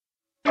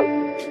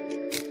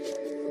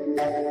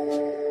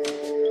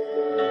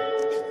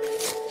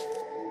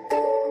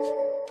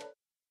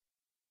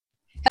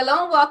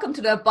Hello and welcome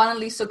to the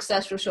Abundantly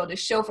Successful Show, the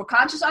show for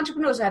conscious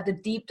entrepreneurs who have the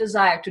deep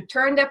desire to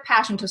turn their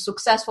passion to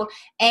successful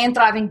and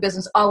thriving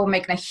business, all while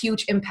making a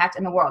huge impact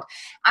in the world.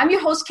 I'm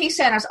your host, Kay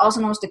Sanders,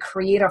 also known as the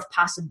creator of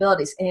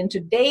possibilities. And in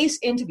today's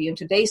interview, in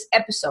today's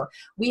episode,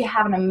 we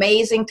have an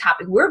amazing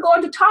topic. We're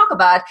going to talk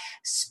about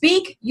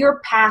speak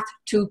your path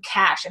to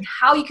cash and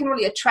how you can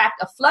really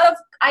attract a flood of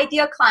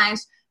ideal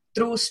clients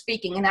through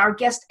speaking. And our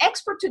guest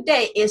expert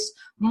today is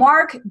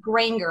Mark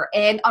Granger.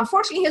 And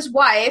unfortunately, his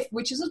wife,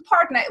 which is his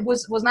partner,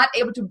 was not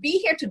able to be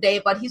here today,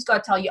 but he's going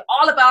to tell you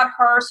all about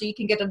her so you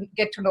can get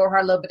to know her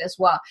a little bit as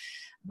well.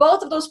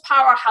 Both of those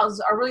powerhouses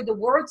are really the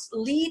world's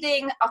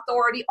leading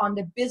authority on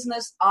the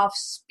business of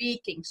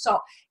speaking. So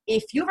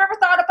if you've ever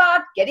thought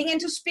about getting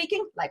into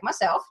speaking, like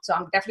myself, so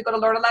I'm definitely going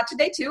to learn a lot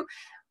today too,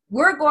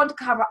 we're going to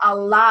cover a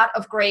lot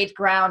of great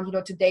ground,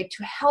 today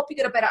to help you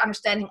get a better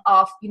understanding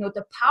of,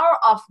 the power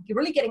of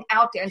really getting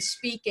out there and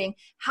speaking,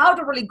 how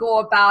to really go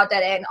about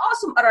that, and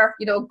also other,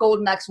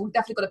 gold nuggets. We're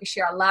definitely going to be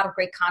sharing a lot of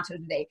great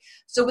content today.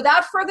 So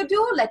without further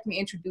ado, let me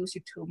introduce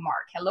you to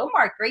Mark. Hello,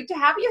 Mark. Great to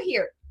have you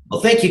here.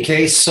 Well, thank you,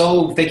 Kay.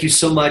 Thank you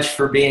so much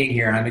for being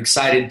here. I'm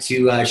excited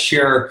to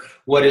share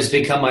what has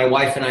become my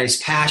wife and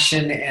I's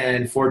passion,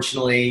 and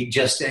fortunately,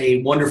 just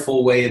a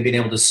wonderful way of being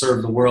able to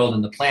serve the world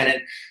and the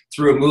planet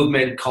through a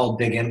movement called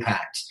Big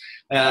Impact.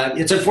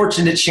 It's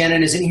unfortunate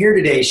Shannon isn't here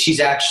today. She's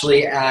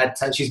actually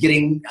she's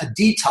getting a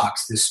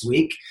detox this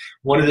week.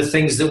 One of the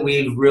things that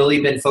we've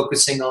really been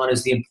focusing on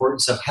is the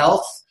importance of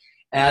health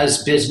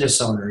as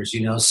business owners,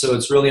 so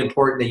it's really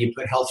important that you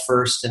put health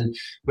first. And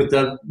with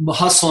the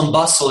hustle and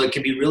bustle, it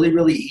can be really,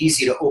 really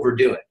easy to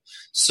overdo it.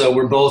 So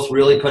we're both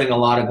really putting a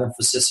lot of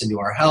emphasis into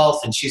our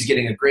health, and she's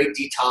getting a great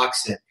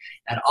detox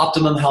at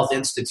Optimum Health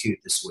Institute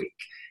this week.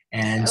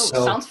 And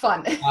sounds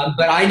fun.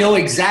 But I know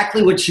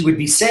exactly what she would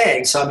be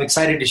saying, so I'm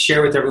excited to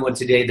share with everyone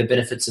today the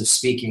benefits of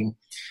speaking.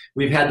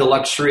 We've had the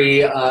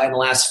luxury in the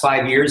last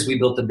 5 years. We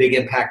built the Big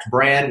Impact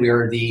brand.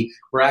 We're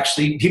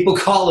actually, people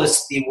call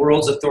us the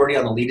world's authority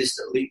on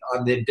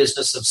the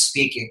business of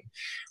speaking,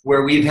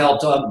 where we've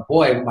helped,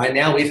 by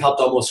now we've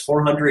helped almost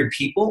 400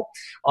 people,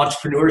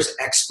 entrepreneurs,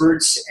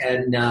 experts,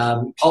 and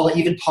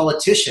even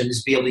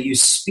politicians be able to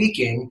use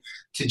speaking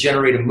to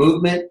generate a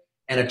movement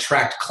and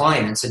attract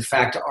clients. In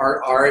fact,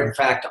 our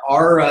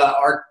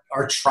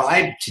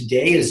tribe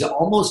today has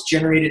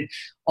generated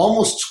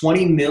almost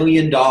 $20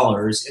 million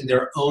in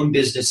their own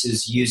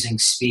businesses using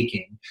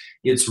speaking.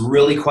 It's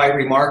really quite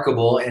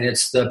remarkable, and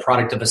it's the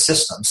product of a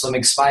system. So I'm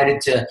excited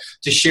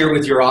to share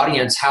with your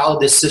audience how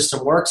this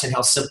system works and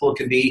how simple it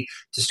can be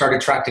to start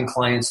attracting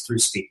clients through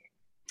speaking.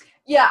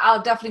 Yeah,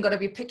 I'll definitely going to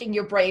be picking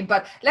your brain,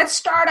 but let's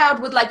start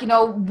out with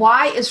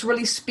why is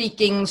really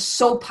speaking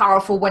so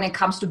powerful when it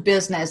comes to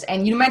business?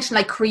 And you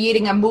mentioned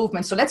creating a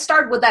movement. So let's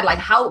start with that.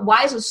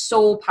 Why is it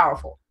so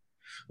powerful?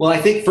 Well, I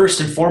think first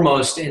and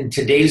foremost, in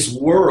today's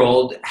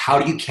world, how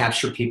do you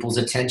capture people's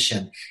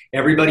attention?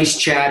 Everybody's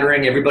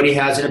chattering, everybody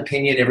has an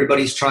opinion,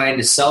 everybody's trying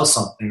to sell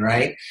something,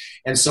 right?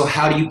 And so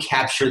how do you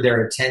capture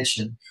their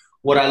attention?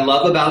 What I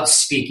love about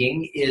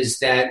speaking is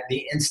that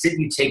the instant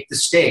you take the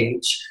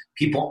stage,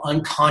 people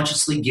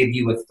unconsciously give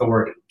you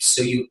authority.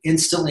 So you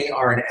instantly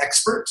are an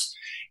expert.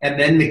 And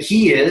then the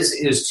key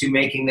is to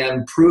making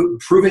them,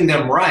 proving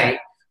them right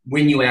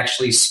when you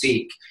actually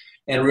speak,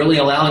 and really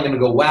allowing them to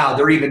go, wow,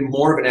 they're even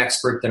more of an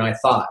expert than I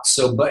thought.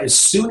 But as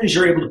soon as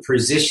you're able to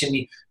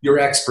position your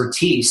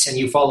expertise and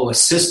you follow a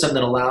system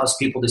that allows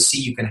people to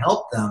see you can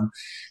help them,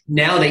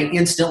 now they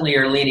instantly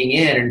are leaning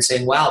in and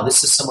saying, wow,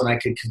 this is someone I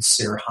could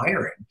consider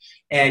hiring.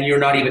 And you're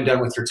not even done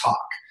with your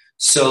talk.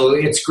 So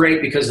it's great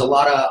because a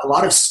lot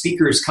of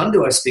speakers come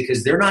to us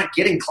because they're not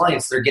getting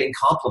clients, they're getting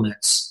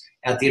compliments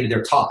at the end of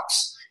their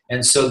talks.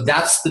 And so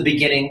that's the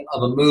beginning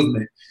of a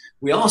movement.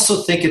 We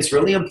also think it's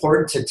really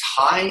important to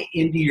tie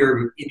into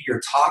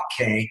your talk,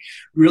 Kay,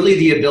 really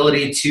the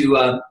ability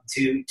to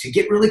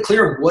get really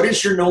clear of what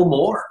is your no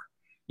more.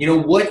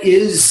 What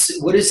is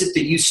it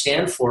that you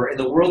stand for? In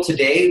the world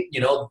today,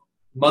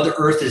 Mother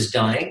Earth is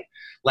dying.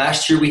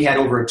 Last year we had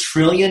over 1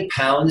 trillion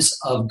pounds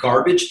of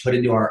garbage put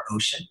into our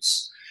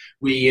oceans.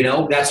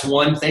 That's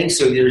one thing.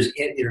 So there's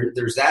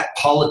that.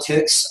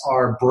 Politics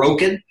are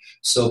broken.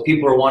 So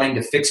people are wanting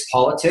to fix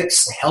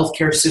politics. The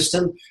healthcare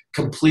system,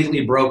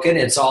 completely broken.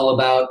 It's all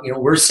about,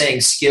 we're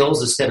saying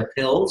skills instead of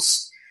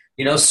pills.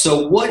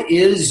 So what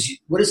is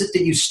it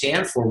that you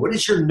stand for? What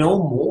is your no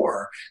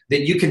more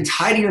that you can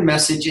tie to your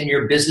message and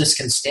your business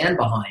can stand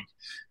behind?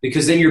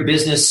 Because then your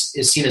business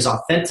is seen as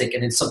authentic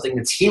and it's something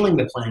that's healing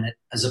the planet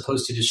as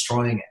opposed to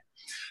destroying it.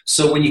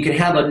 So when you can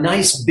have a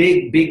nice,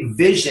 big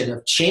vision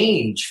of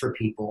change for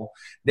people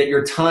that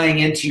you're tying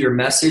into your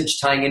message,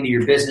 tying into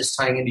your business,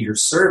 tying into your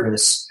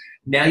service,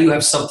 now you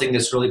have something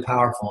that's really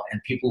powerful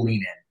and people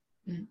lean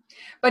in.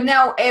 But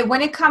now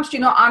when it comes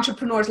to,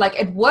 entrepreneurs,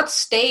 at what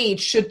stage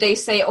should they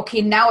say,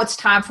 okay, now it's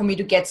time for me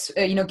to get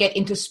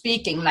into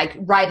speaking,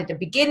 right at the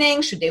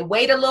beginning? Should they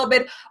wait a little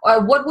bit?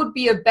 Or what would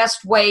be a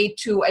best way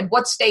at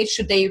what stage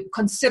should they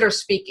consider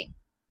speaking?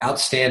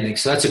 Outstanding.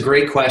 So that's a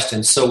great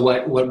question. So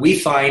what we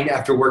find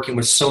after working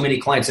with so many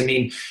clients, I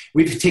mean,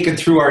 we've taken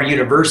through our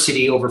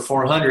university over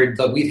 400,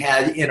 but we've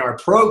had in our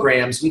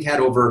programs, we've had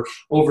over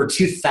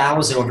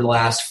 2,000 over the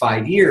last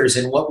 5 years.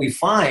 And what we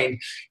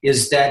find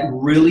is that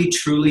really,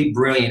 truly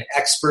brilliant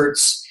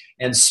experts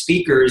and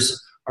speakers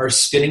are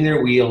spinning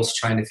their wheels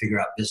trying to figure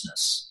out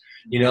business.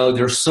 You know,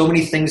 there's so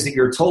many things that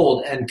you're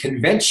told, and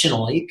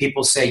conventionally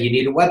people say you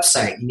need a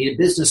website, you need a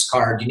business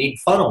card, you need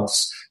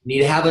funnels, you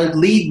need to have a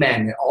lead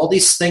magnet, all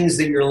these things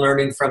that you're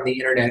learning from the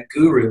internet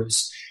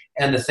gurus.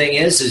 And the thing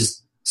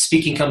is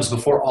speaking comes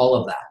before all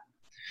of that.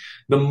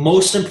 The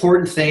most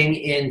important thing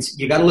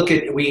you got to look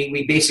at,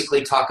 we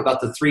basically talk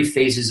about the 3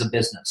 phases of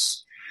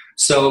business.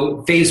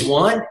 So phase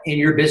 1 in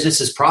your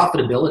business is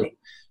profitability.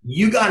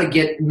 You got to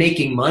get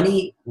making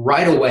money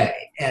right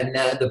away. And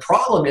the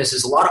problem is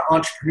a lot of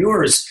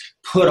entrepreneurs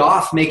put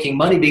off making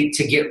money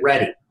to get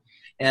ready.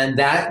 And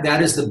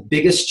that is the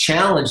biggest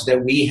challenge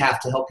that we have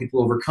to help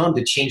people overcome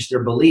to change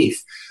their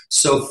belief.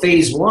 So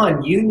phase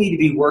 1, you need to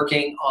be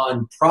working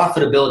on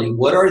profitability.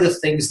 What are the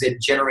things that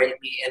generate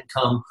me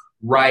income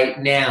right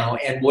now?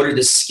 And what are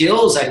the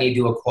skills I need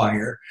to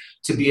acquire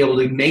to be able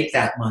to make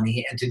that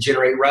money and to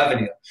generate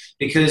revenue?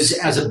 Because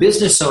as a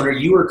business owner,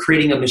 you are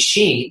creating a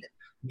machine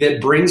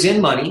that brings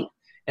in money,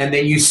 and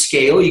then you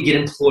scale, you get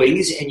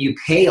employees, and you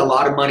pay a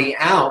lot of money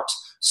out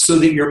so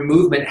that your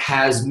movement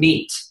has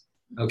meat.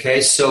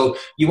 Okay, so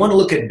you want to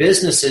look at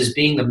business as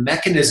being the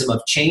mechanism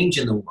of change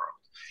in the world.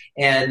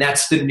 And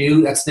that's the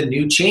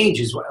new change,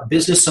 is a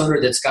business owner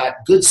that's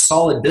got good,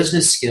 solid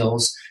business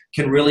skills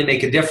can really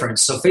make a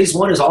difference. So phase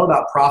 1 is all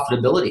about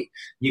profitability.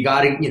 You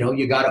got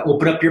to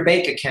open up your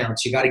bank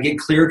accounts. You got to get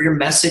clear of your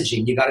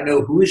messaging. You got to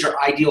know who is your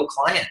ideal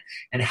client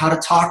and how to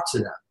talk to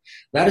them.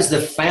 That is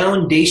the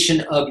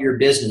foundation of your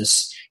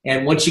business.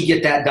 And once you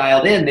get that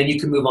dialed in, then you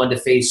can move on to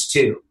phase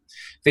 2.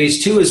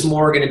 Phase 2 is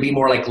going to be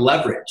more like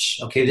leverage.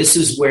 Okay, this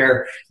is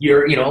where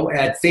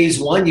at phase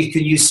 1, you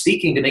can use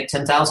speaking to make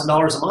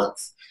 $10,000 a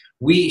month.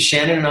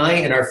 Shannon and I,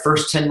 in our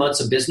first 10 months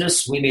of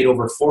business, we made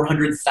over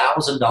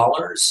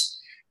 $400,000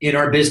 in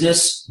our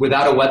business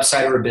without a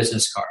website or a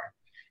business card.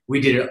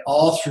 We did it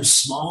all through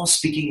small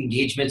speaking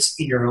engagements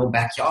in your own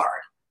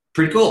backyard.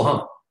 Pretty cool,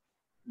 huh?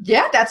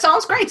 Yeah, that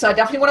sounds great. So I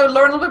definitely want to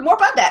learn a little bit more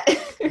about that.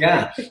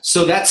 Yeah.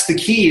 So that's the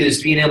key,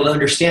 is being able to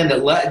understand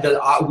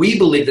that we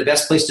believe the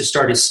best place to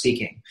start is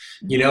speaking.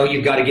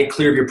 You've got to get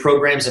clear of your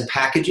programs and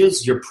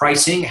packages, your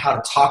pricing, how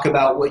to talk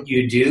about what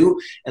you do,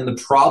 and the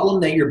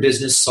problem that your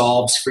business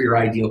solves for your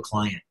ideal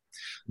client.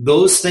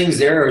 Those things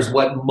there is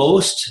what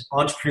most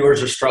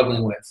entrepreneurs are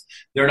struggling with.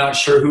 They're not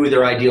sure who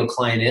their ideal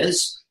client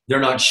is. They're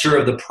not sure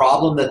of the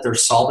problem that they're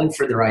solving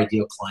for their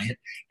ideal client,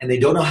 and they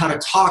don't know how to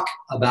talk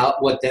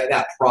about what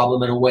that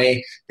problem in a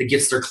way that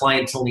gets their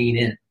client to lean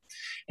in.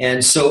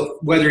 And so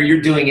whether you're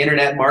doing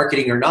internet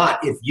marketing or not,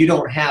 if you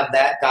don't have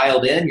that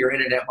dialed in, your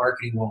internet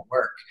marketing won't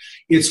work.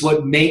 It's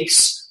what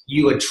makes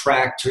you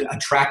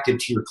attractive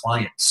to your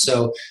clients.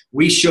 So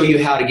we show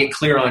you how to get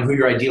clear on who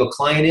your ideal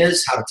client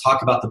is, how to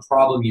talk about the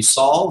problem you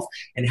solve,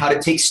 and how to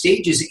take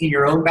stages in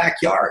your own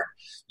backyard.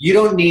 You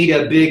don't need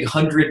a big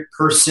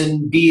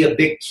 100-person, be a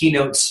big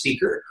keynote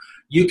speaker.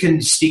 You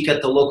can speak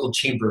at the local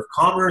chamber of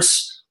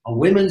commerce, a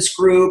women's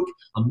group,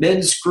 a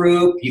men's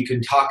group. You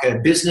can talk at a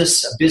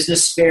business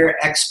fair,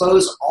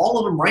 expos, all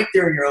of them right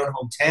there in your own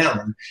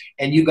hometown.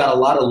 And you've got a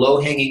lot of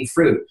low-hanging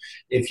fruit.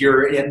 If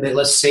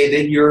let's say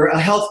that you're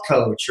a health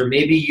coach, or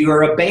maybe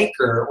you're a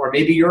banker, or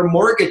maybe you're a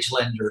mortgage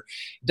lender.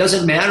 It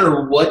doesn't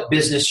matter what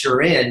business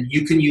you're in.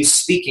 You can use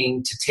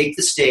speaking to take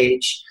the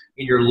stage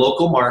in your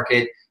local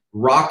market,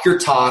 rock your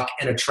talk,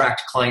 and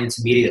attract clients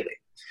immediately.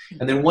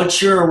 And then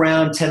once you're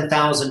around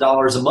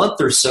 $10,000 a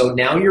month or so,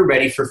 now you're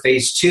ready for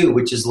phase 2,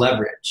 which is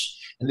leverage.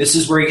 And this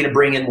is where you're going to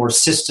bring in more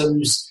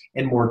systems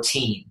and more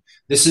team.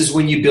 This is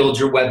when you build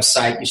your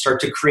website, you start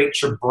to create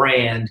your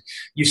brand,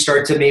 you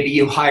start to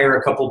you hire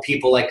a couple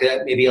people like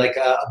a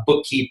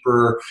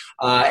bookkeeper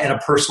and a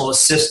personal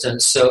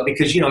assistant. So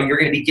because you're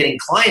going to be getting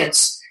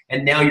clients,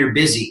 and now you're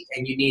busy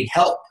and you need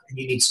help and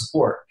you need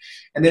support.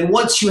 And then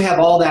once you have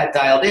all that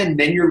dialed in,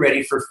 then you're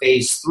ready for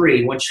phase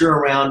 3. Once you're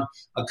around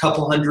a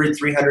couple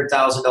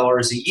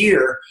 $300,000 a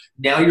year,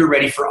 now you're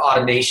ready for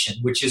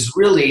automation, which is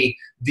really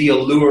the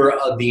allure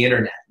of the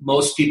internet.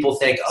 Most people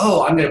think,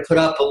 I'm going to put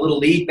up a little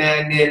lead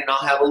magnet and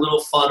I'll have a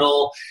little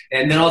funnel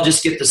and then I'll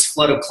just get this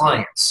flood of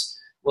clients.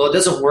 Well, it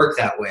doesn't work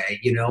that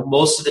way.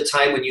 Most of the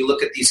time when you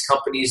look at these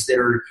companies that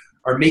are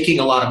making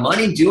a lot of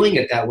money doing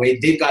it that way,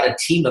 they've got a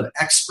team of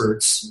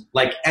experts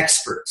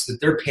that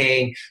they're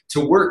paying to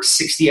work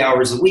 60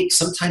 hours a week,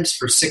 sometimes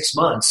for 6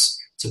 months,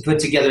 to put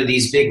together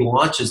these big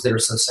launches that are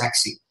so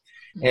sexy.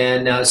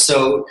 And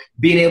so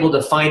being able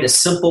to find a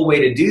simple way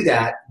to do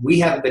that, we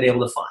haven't been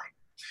able to find.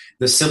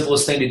 The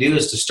simplest thing to do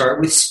is to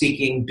start with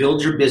speaking,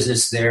 build your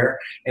business there.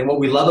 And what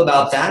we love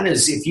about that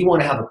is if you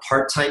want to have a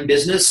part-time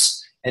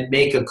business and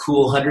make a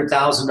cool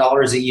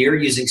 $100,000 a year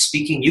using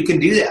speaking, you can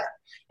do that.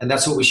 And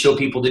that's what we show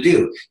people to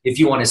do. If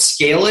you want to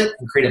scale it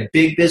and create a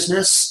big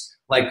business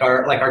like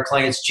our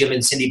clients, Jim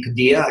and Cindy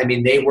Padilla. I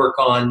mean, they work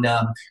on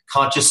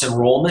conscious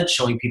enrollment,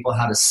 showing people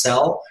how to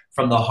sell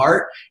from the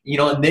heart,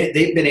 and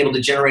they've been able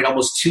to generate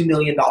almost $2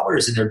 million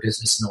in their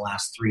business in the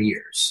last 3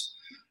 years,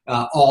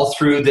 all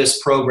through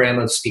this program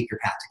of Speak Your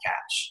Path to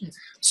Cash.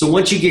 So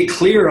once you get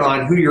clear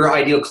on who your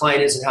ideal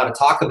client is and how to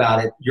talk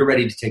about it, you're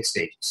ready to take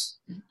stages.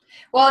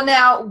 Well,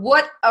 now,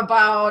 what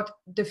about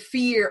the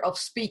fear of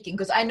speaking?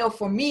 Because I know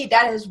for me,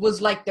 that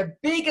was like the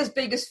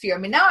biggest fear. I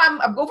mean, now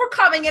I'm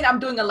overcoming it. I'm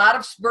doing a lot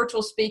of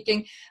virtual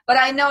speaking, but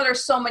I know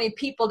there's so many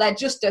people that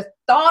just the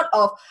thought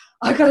of,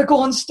 I got to go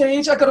on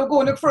stage, I got to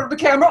go in front of the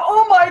camera,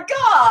 oh my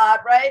God,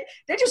 right?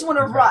 They just want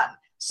to run.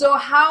 So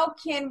how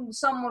can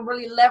someone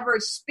really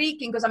leverage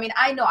speaking? Because, I mean,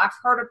 I know I've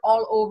heard it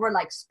all over,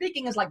 like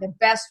speaking is like the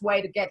best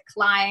way to get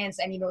clients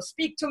and,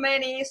 speak to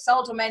many,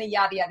 sell to many,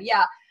 yada, yada,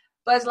 yada.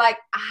 But it's like,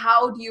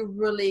 how do you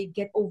really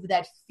get over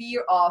that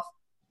fear of,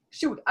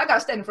 shoot, I got to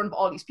stand in front of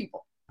all these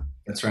people?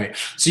 That's right.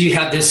 So you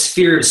have this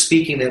fear of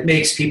speaking that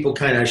makes people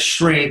kind of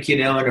shrink,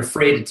 and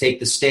afraid to take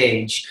the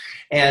stage.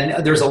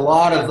 And there's a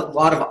lot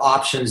of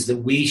options that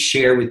we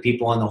share with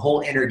people on the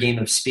whole inner game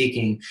of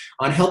speaking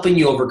on helping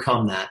you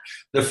overcome that.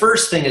 The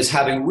first thing is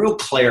having real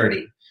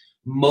clarity.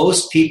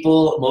 Most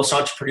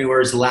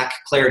entrepreneurs lack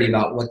clarity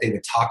about what they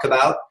would talk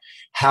about,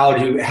 how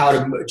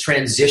to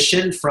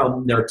transition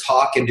from their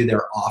talk into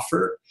their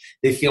offer.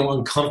 They feel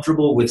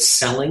uncomfortable with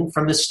selling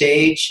from the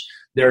stage.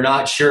 They're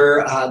not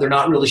sure. They're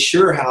not really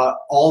sure how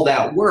all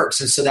that works.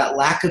 And so that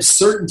lack of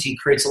certainty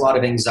creates a lot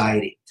of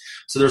anxiety.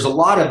 So there's a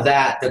lot of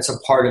that's a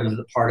part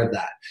of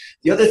that.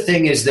 The other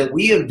thing is that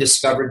we have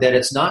discovered that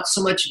it's not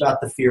so much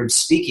about the fear of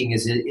speaking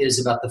as it is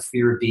about the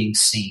fear of being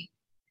seen.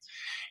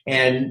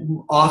 And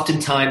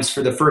oftentimes,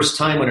 for the first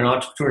time when an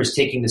entrepreneur is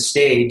taking the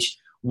stage,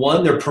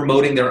 one, they're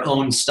promoting their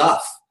own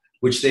stuff,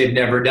 which they've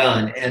never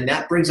done. And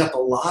that brings up a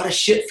lot of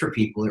shit for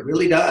people. It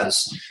really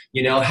does.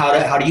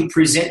 How do you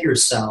present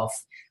yourself?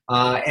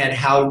 And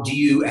how do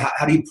you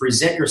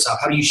present yourself?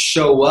 How do you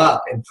show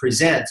up and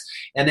present?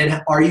 And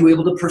then are you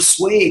able to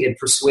persuade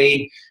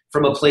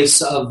from a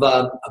place of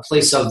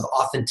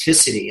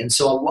authenticity? And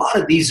so a lot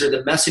of these are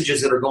the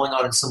messages that are going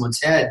on in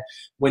someone's head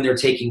when they're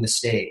taking the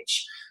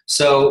stage.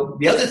 So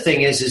the other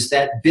thing is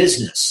that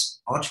business,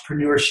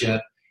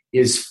 entrepreneurship,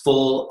 is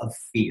full of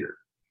fear.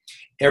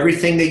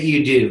 Everything that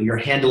you do, you're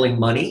handling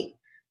money.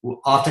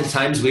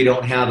 Oftentimes we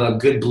don't have a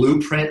good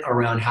blueprint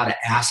around how to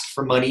ask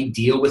for money,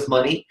 deal with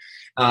money.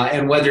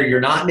 And whether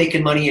you're not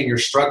making money and you're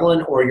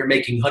struggling or you're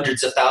making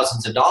hundreds of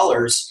thousands of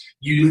dollars,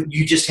 you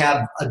just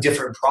have a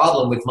different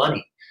problem with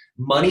money.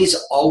 Money's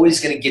always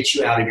going to get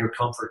you out of your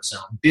comfort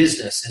zone.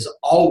 Business is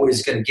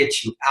always going to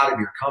get you out of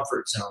your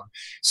comfort zone.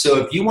 So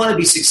if you want to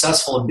be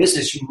successful in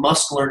business, you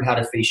must learn how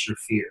to face your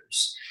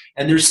fears.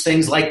 And there's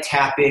things like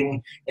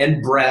tapping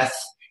and breath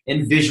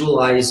and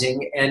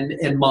visualizing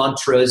and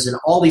mantras and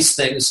all these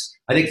things.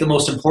 I think the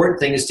most important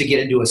thing is to get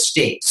into a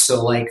state.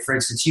 So like, for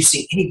instance, you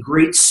see any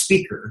great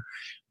speaker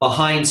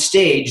behind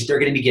stage, they're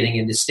going to be getting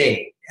into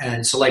state.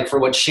 And so like for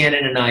what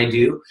Shannon and I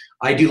do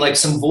like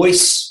some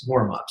voice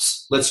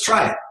warm-ups. Let's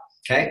try it.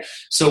 Okay.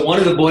 So one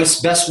of the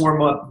best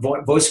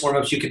voice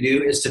warm-ups you can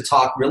do is to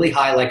talk really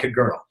high like a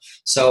girl.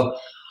 So,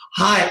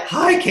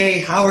 hi, Kay,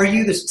 how are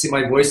you? See,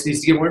 my voice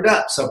needs to get warmed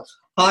up. So,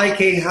 hi,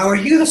 Kay, how are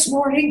you this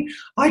morning?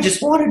 I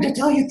just wanted to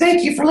tell you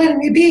thank you for letting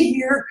me be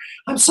here.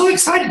 I'm so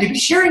excited to be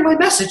sharing my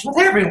message with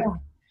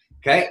everyone.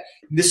 Okay.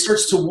 This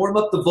starts to warm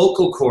up the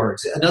vocal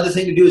cords. Another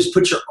thing to do is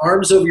put your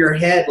arms over your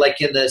head like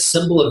in the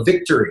symbol of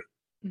victory.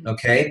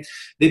 Okay.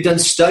 They've done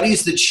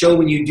studies that show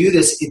when you do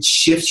this, it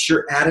shifts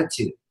your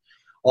attitude.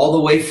 All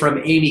the way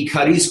from Amy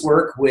Cuddy's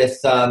work with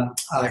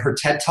her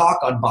TED Talk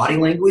on body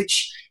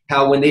language,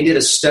 how when they did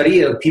a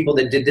study of people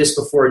that did this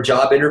before a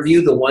job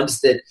interview, the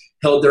ones that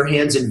held their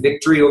hands in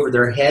victory over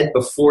their head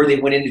before they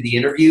went into the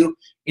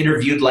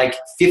interviewed like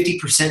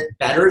 50%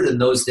 better than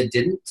those that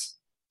didn't.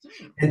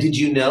 And did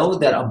you know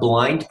that a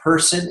blind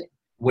person,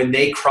 when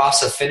they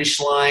cross a finish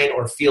line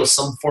or feel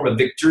some form of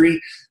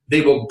victory, they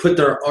will put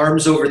their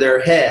arms over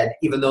their head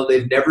even though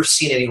they've never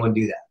seen anyone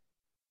do that?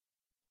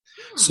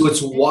 So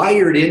it's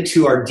wired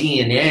into our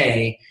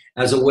DNA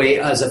as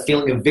a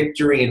feeling of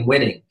victory and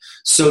winning.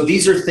 So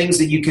these are things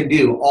that you can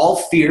do. All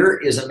fear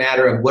is a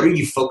matter of what are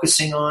you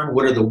focusing on?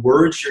 What are the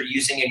words you're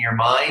using in your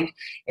mind?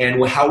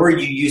 And how are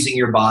you using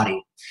your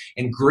body?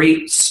 And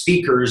great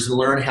speakers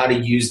learn how to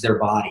use their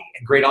body.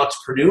 And great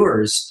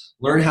entrepreneurs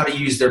learn how to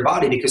use their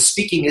body because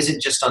speaking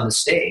isn't just on the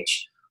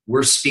stage.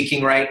 We're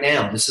speaking right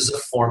now. This is a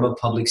form of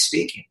public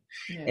speaking.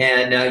 Yeah.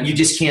 And you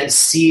just can't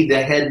see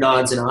the head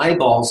nods and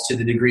eyeballs to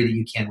the degree that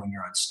you can when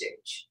you're on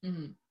stage.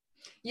 Mm-hmm.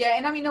 Yeah,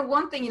 and I mean,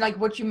 one thing, like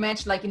what you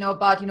mentioned, like,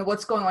 about,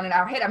 what's going on in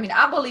our head. I mean,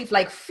 I believe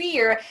like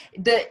fear,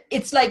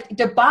 it's like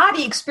the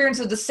body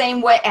experiences the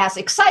same way as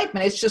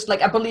excitement. It's just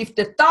like, I believe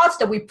the thoughts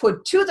that we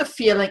put to the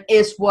feeling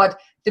is what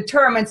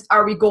determines,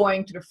 are we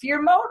going to the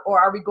fear mode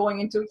or are we going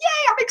into,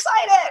 yay, I'm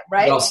excited,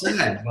 right? Well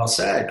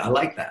said. I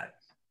like that.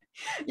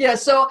 Yeah.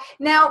 So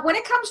now when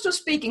it comes to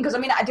speaking, because I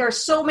mean, there are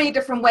so many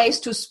different ways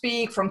to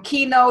speak, from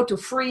keynote to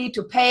free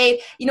to paid,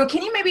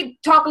 can you maybe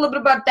talk a little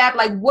bit about that?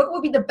 Like, what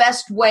would be the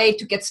best way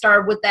to get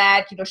started with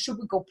that? Should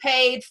we go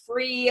paid,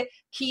 free,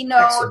 keynote,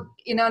 Excellent.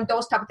 And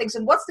those type of things?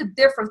 And what's the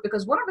difference?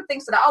 Because one of the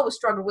things that I always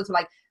struggle with,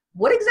 like,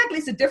 what exactly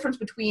is the difference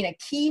between a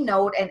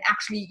keynote and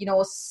actually,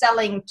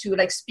 selling to,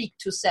 like, speak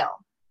to sell?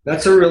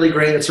 That's a really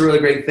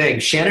great thing.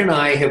 Shannon and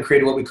I have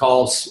created what we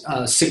call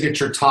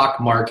signature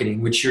talk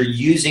marketing, which you're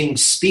using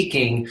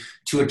speaking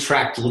to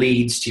attract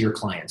leads to your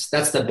clients.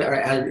 That's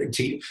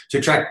to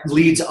attract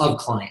leads of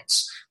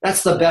clients.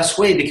 That's the best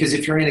way, because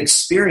if you're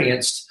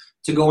inexperienced,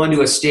 to go onto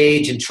a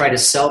stage and try to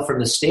sell from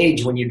the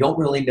stage when you don't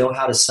really know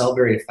how to sell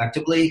very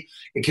effectively,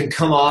 it can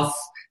come off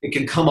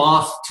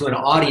to an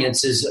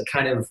audience as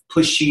kind of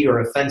pushy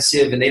or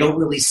offensive, and they don't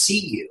really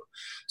see you.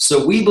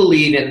 So we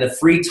believe in the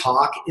free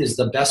talk is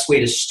the best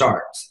way to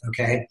start,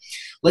 okay?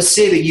 Let's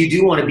say that you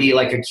do want to be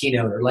like a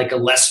keynote, or like a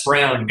Les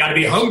Brown, got to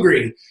be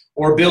hungry,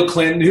 or Bill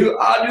Clinton, who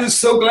I'm just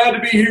so glad to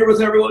be here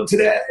with everyone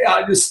today.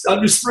 I'm just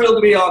thrilled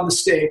to be on the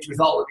stage with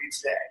all of you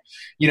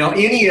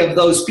today. Any of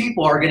those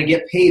people are going to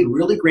get paid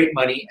really great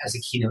money as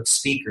a keynote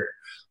speaker.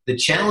 The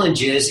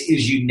challenge is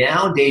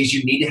nowadays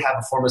you need to have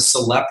a form of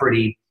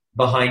celebrity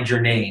behind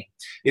your name.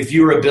 If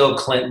you're a Bill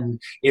Clinton,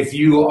 if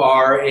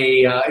you're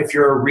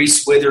a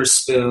Reese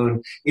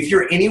Witherspoon, if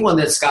you're anyone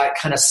that's got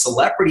kind of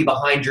celebrity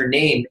behind your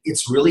name,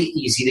 it's really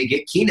easy to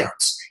get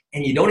keynotes.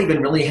 And you don't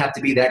even really have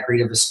to be that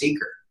great of a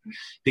speaker,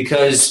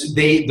 because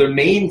the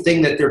main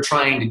thing that they're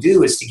trying to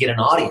do is to get an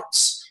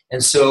audience.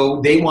 And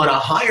so they want to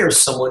hire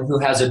someone who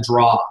has a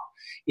draw.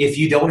 If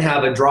you don't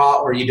have a draw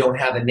or you don't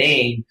have a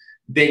name,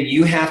 then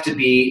you have to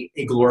be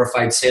a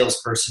glorified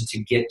salesperson to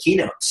get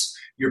keynotes.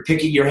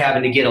 You're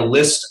having to get a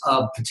list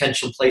of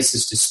potential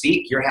places to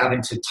speak. You're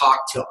having to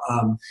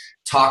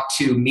talk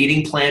to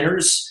meeting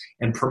planners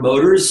and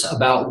promoters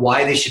about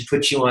why they should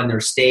put you on their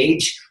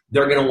stage.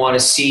 They're going to want to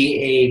see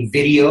a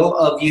video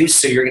of you,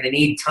 so you're going to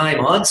need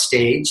time on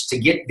stage to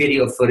get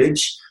video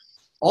footage.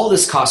 All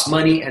this costs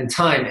money and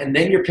time, and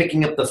then you're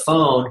picking up the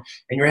phone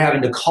and you're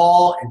having to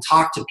call and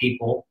talk to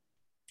people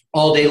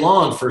all day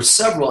long for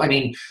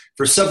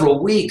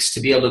several weeks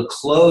to be able to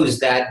close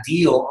that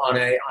deal on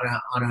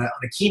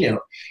a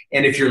keynote.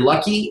 And if you're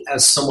lucky,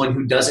 as someone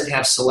who doesn't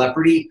have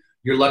celebrity,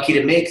 you're lucky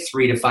to make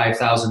 $3,000 to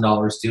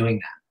 $5,000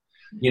 doing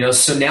that.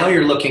 So now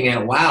you're looking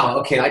at, wow,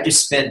 okay, I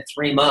just spent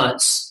 3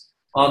 months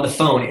on the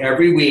phone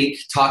every week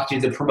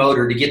talking to the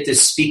promoter to get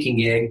this speaking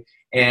gig.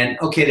 And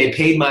okay, they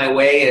paid my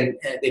way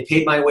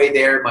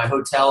there, my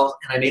hotel,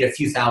 and I made a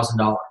few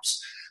 $1,000s.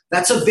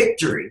 That's a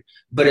victory,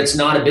 but it's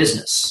not a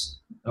business.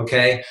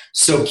 Okay,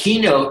 so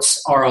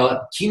keynotes,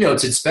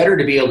 it's better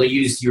to be able to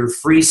use your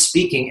free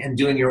speaking and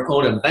doing your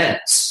own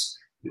events,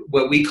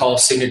 what we call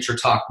signature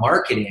talk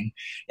marketing,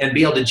 and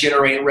be able to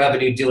generate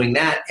revenue doing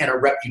that and a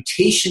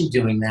reputation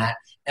doing that.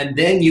 And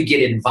then you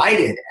get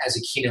invited as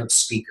a keynote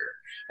speaker.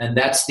 And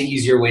that's the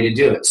easier way to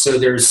do it. So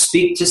there's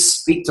speak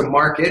to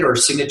market, or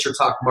signature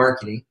talk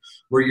marketing,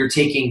 where you're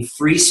taking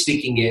free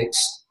speaking gigs.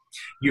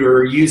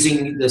 You're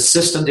using the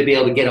system to be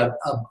able to get a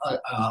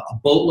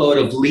boatload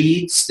of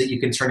leads that you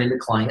can turn into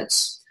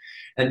clients.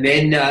 And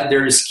then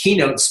there's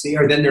keynotes,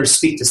 or then there's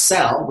speak to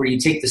sell, where you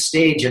take the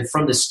stage, and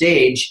from the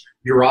stage,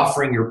 you're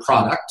offering your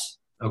product.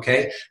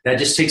 Okay, that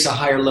just takes a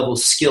higher level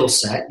skill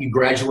set. You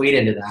graduate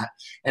into that.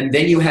 And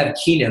then you have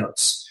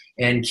keynotes.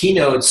 And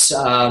keynotes,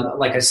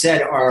 like I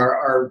said,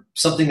 are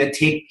something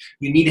that you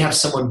need to have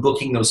someone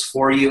booking those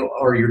for you,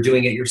 or you're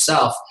doing it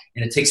yourself.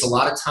 And it takes a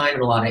lot of time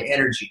and a lot of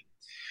energy.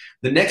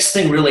 The next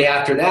thing really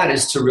after that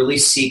is to really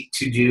seek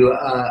to do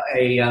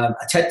a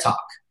TED Talk.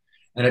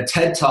 And a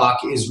TED Talk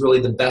is really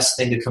the best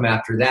thing to come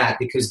after that,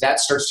 because that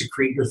starts to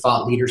create your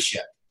thought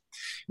leadership.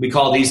 We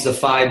call these the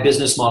 5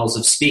 business models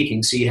of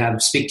speaking. So you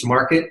have speak to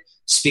market,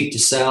 speak to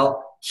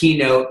sell,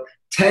 keynote,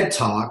 TED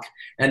Talk,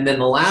 and then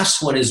the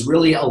last one is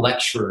really a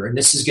lecturer. And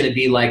this is going to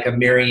be like a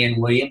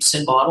Marianne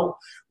Williamson model,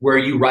 where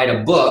you write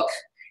a book.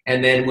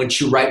 And then once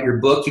you write your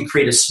book, you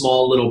create a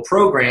small little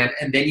program,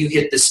 and then you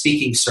hit the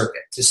speaking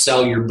circuit to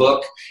sell your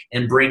book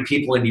and bring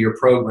people into your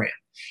program.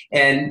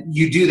 And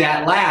you do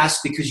that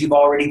last because you've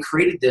already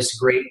created this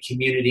great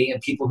community and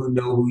people who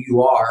know who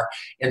you are.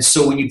 And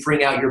so when you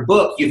bring out your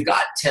book, you've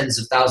got tens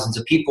of thousands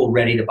of people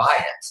ready to buy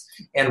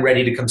it and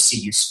ready to come see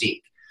you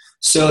speak.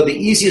 So the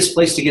easiest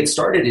place to get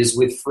started is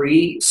with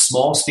free,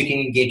 small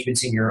speaking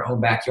engagements in your own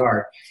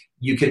backyard.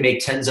 You can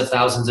make tens of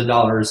thousands of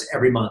dollars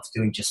every month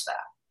doing just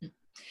that.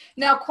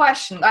 Now,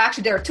 question.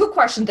 Actually, there are 2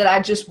 questions that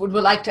I just would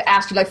like to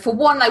ask you. Like, for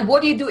one, like,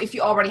 what do you do if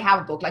you already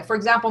have a book? Like, for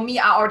example, me,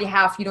 I already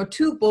have,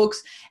 2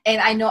 books,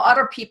 and I know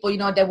other people,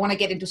 they want to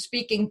get into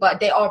speaking, but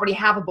they already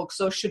have a book.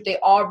 So should they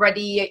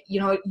already,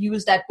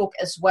 use that book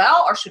as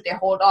well, or should they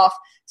hold off,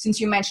 since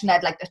you mentioned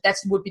that, like, that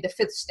would be the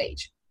 5th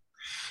stage?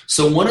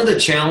 So one of the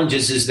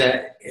challenges is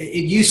that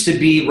it used to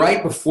be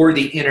right before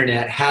the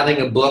internet,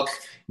 having a book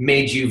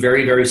made you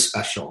very, very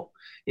special.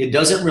 It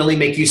doesn't really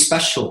make you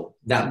special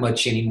that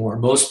much anymore.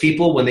 Most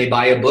people, when they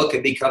buy a book,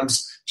 it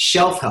becomes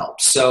shelf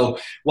help. So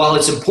while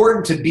it's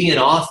important to be an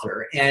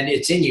author and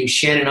it's in you,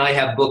 Shannon and I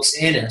have books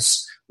in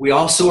us, we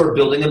also are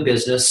building a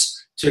business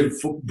to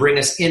bring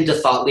us into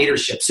thought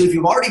leadership. So if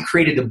you've already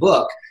created the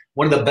book,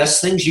 one of the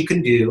best things you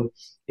can do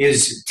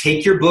is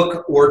take your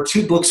book or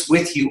 2 books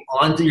with you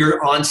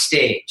on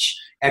stage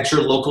at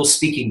your local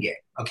speaking gig.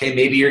 Okay,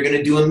 maybe you're going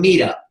to do a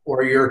meetup,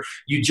 or you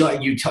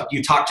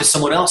talk to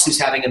someone else who's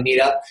having a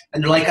meetup,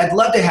 and they're like, "I'd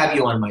love to have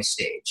you on my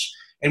stage."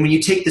 And when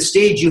you take the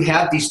stage, you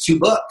have these 2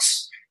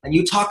 books, and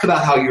you talk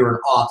about how you're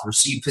an author.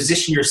 So you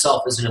position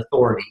yourself as an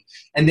authority,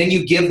 and then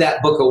you give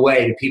that book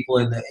away to people.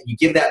 You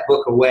give that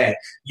book away.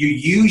 You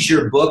use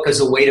your book as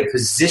a way to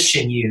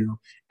position you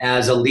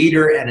as a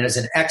leader and as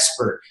an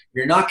expert.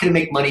 You're not going to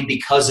make money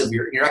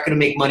you're not going to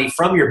make money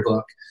from your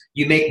book.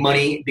 You make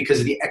money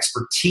because of the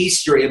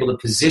expertise you're able to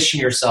position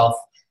yourself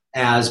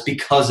as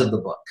because of the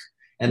book.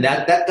 And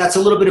that's a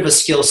little bit of a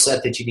skill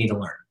set that you need to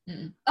learn.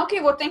 Mm-hmm.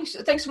 Okay, well, thanks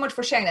so much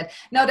for sharing that.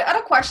 Now, the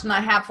other question I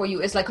have for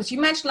you is like, because you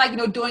mentioned like,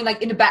 doing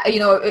like in the back,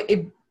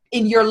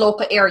 in your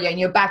local area, in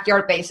your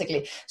backyard,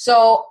 basically.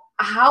 So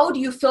how do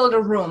you fill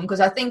the room? Because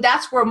I think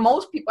that's where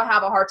most people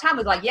have a hard time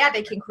with, like, yeah,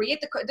 they can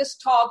create this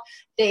talk,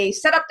 they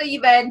set up the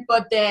event,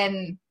 but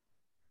then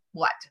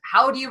what?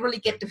 How do you really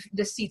get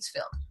the seats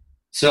filled?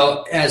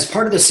 So as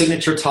part of the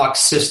Signature Talk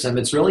system,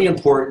 it's really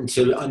important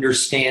to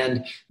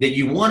understand that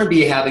you want to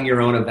be having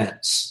your own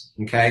events.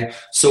 Okay.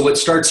 So what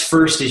starts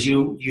first is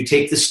you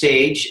take the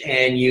stage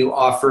and you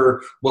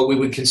offer what we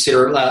would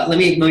consider, let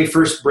me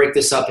first break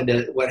this up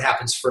into what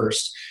happens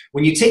first.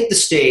 When you take the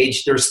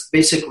stage, there's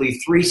basically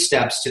 3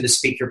 steps to the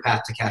Speak Your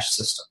Path to Cash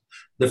system.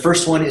 The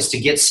first one is to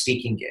get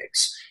speaking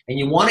gigs. And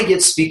you want to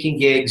get speaking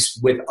gigs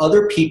with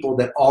other people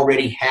that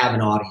already have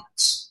an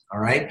audience. All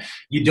right.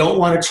 You don't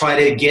want to try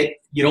to get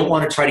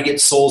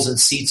souls and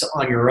seats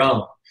on your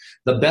own.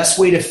 The best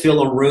way to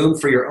fill a room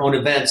for your own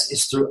events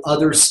is through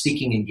other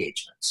speaking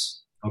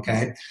engagements.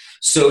 Okay.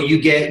 So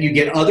you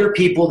get other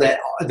people that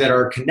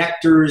are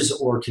connectors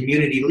or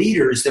community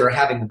leaders that are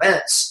having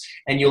events,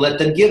 and you let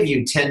them give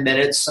you 10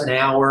 minutes, an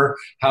hour,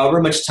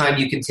 however much time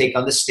you can take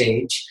on the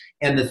stage.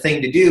 And the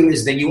thing to do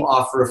is then you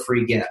offer a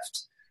free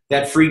gift.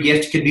 That free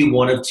gift can be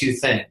one of 2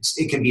 things.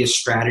 It can be a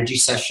strategy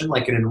session,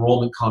 like an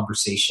enrollment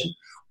conversation,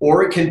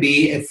 or it can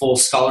be a full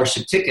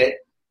scholarship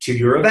ticket to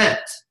your event.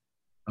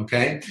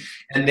 Okay?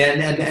 And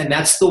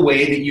that's the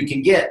way that you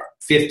can get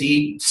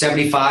 50,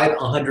 75,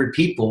 100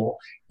 people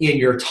in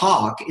your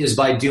talk, is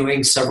by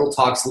doing several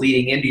talks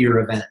leading into your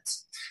event.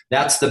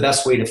 That's the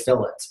best way to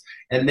fill it.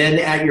 And then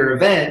at your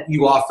event,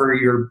 you offer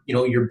your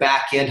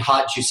back-end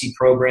hot, juicy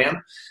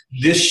program.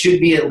 This should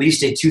be at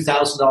least a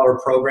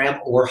 $2,000 program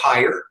or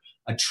higher.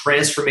 A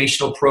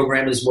transformational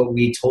program is what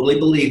we totally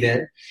believe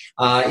in.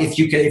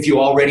 If you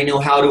already know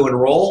how to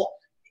enroll,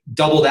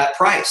 double that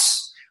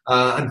price.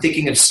 I'm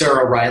thinking of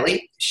Sarah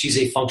Riley. She's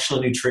a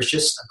functional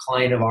nutritionist, a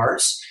client of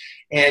ours.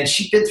 And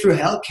she'd been through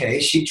hell, Kay.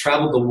 She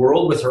traveled the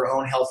world with her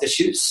own health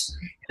issues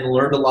and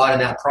learned a lot in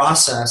that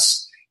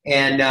process.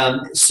 And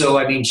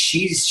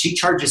she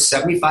charges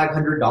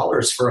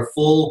 $7,500 for a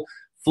full,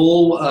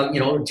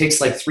 it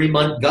takes like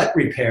 3-month gut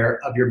repair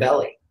of your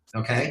belly.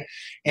 Okay.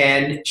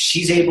 And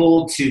she's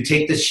able to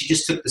take this. She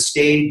just took the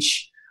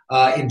stage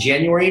in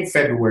January and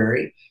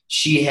February.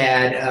 She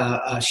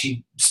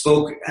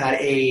spoke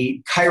at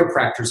a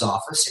chiropractor's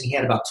office, and he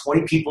had about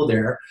 20 people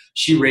there.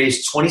 She made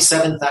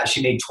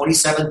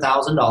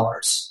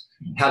 $27,000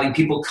 having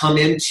people come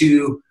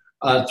into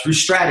through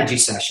strategy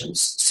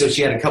sessions. So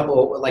she had a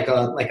couple, like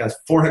a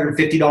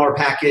 $450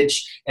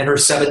 package and her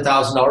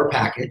 $7,000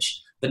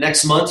 package. The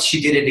next month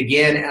she did it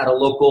again at a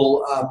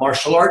local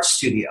martial arts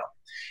studio.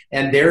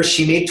 And there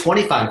she made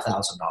 $25,000.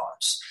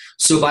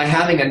 So by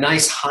having a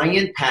nice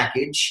high-end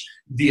package,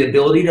 the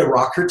ability to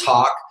rock her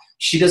talk,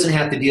 she doesn't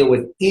have to deal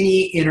with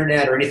any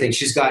internet or anything.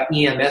 She's got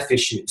EMF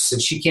issues, so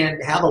she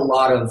can't have a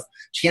lot of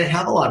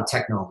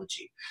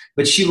technology.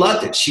 But she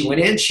loved it. She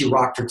went in, she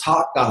rocked her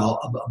talk, got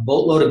a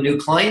boatload of new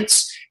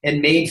clients,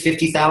 and made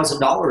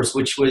 $50,000,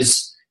 which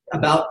was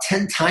about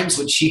 10 times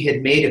what she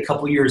had made a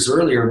couple years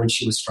earlier when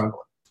she was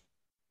struggling.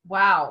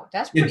 Wow,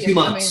 that's pretty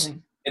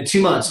amazing. In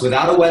 2 months,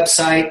 without a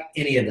website,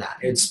 any of that.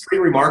 It's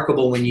pretty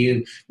remarkable when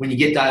you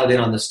get dialed in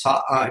on this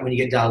when you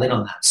get dialed in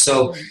on that.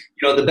 So,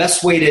 the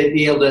best way to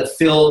be able to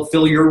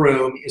fill your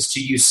room is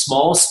to use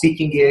small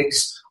speaking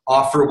gigs,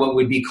 offer what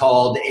would be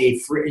called a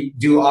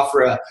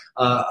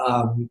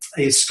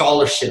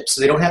scholarship, so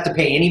they don't have to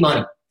pay any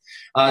money.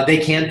 They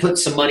can put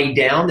some money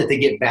down that they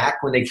get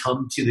back when they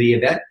come to the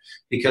event,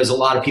 because a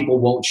lot of people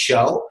won't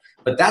show.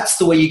 But that's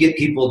the way you get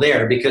people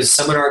there, because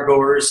seminar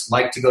goers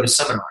like to go to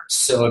seminars.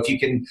 So if you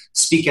can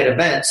speak at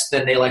events,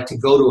 then they like to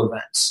go to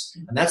events.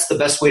 And that's the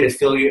best way to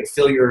fill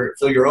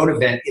your own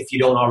event if you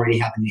don't already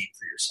have a name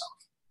for yourself.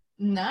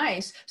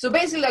 Nice. So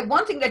basically, like,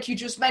 one thing that you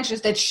just mentioned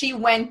is that she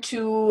went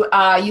to,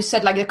 you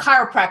said, like, a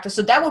chiropractor.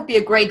 So that would be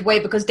a great way,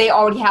 because they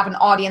already have an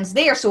audience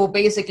there. So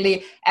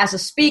basically, as a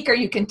speaker,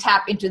 you can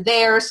tap into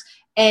theirs,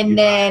 and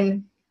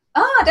then...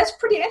 that's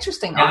pretty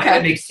interesting. Okay.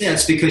 That makes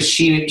sense, because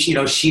she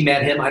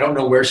met him. I don't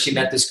know where she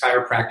met this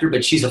chiropractor,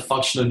 but she's a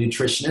functional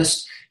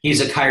nutritionist.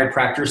 He's a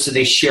chiropractor, so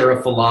they share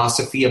a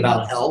philosophy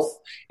about health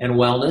and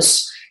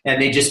wellness,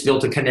 and they just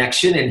built a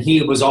connection, and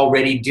he was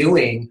already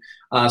doing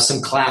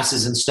some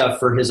classes and stuff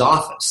for his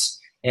office.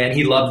 And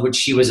he loved what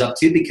she was up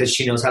to because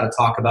she knows how to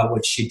talk about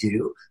what she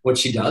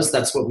does.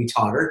 That's what we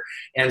taught her.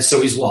 And so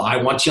he's, well, I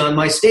want you on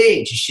my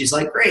stage. And she's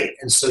like, great.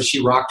 And so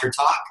she rocked her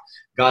talk,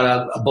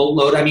 got a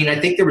boatload. I mean, I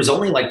think there was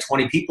only like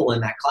 20 people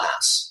in that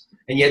class,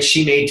 and yet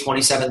she made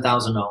 $27,000.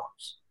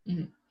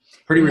 Mm-hmm.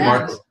 Pretty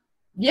remarkable.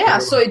 Yeah,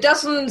 so it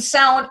doesn't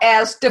sound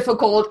as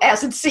difficult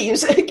as it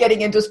seems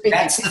getting into speaking.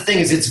 That's the thing,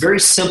 is it's very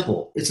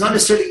simple. It's not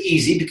necessarily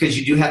easy because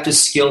you do have to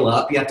skill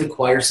up. You have to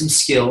acquire some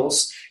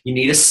skills. You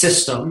need a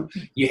system.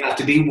 You have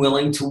to be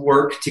willing to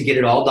work to get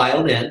it all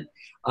dialed in.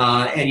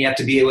 And you have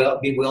to be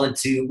willing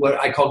to, what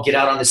I call, get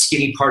out on the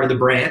skinny part of the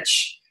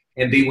branch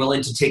and be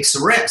willing to take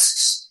some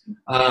risks.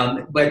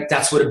 But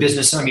that's what a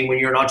business, I mean, when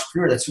you're an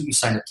entrepreneur, that's what you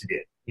sign up to do.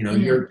 You know,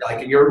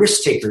 you're a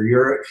risk taker.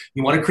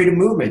 You want to create a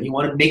movement. You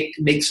want to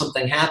make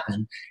something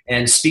happen.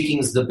 And speaking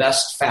is the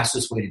best,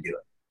 fastest way to do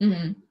it.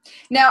 Mm-hmm.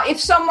 Now, if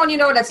someone,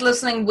 that's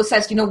listening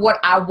says, what,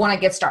 I want to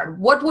get started,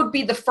 what would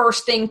be the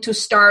first thing to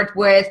start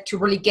with to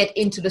really get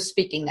into the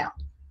speaking now?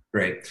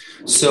 Great.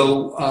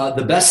 So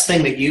the best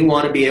thing that you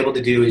want to be able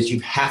to do is you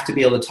have to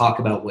be able to talk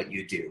about what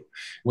you do.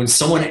 When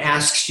someone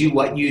asks you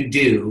what you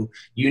do,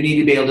 you need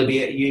to be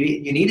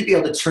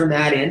able to turn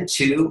that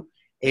into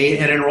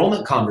an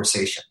enrollment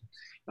conversation.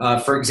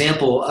 For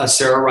example,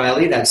 Sarah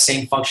Riley, that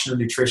same functional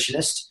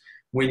nutritionist,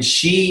 when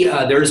she,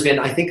 there's been,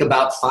 I think,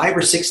 about 5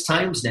 or 6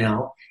 times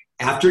now,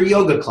 after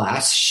yoga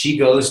class, she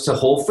goes to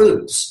Whole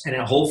Foods. And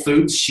at Whole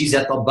Foods, she's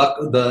at the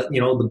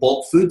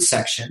bulk food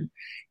section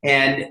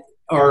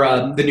or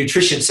the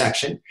nutrition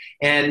section.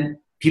 And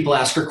people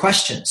ask her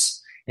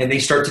questions. And they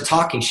start to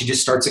talking. She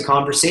just starts a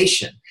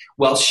conversation.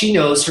 Well, she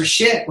knows her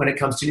shit when it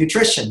comes to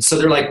nutrition. So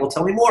they're like, well,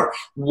 tell me more.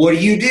 What do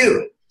you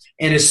do?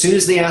 And as soon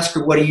as they ask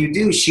her, what do you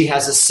do? She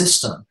has a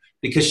system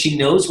because she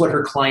knows what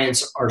her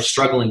clients are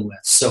struggling with.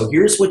 So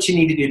here's what you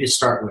need to do to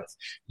start with.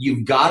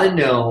 You've got to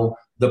know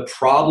the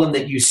problem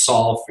that you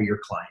solve for your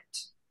client,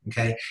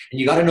 okay? And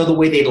you got to know the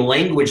way they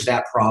language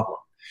that problem.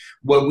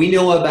 What we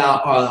know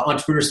about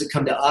entrepreneurs that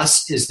come to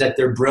us is that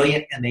they're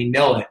brilliant and they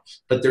know it,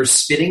 but they're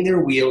spinning their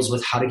wheels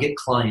with how to get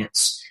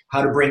clients,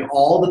 how to bring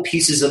all the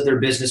pieces of their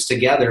business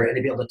together and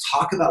to be able to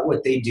talk about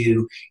what they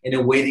do in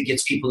a way that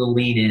gets people to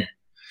lean in.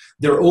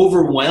 They're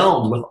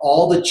overwhelmed with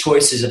all the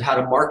choices of how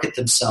to market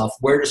themselves,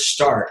 where to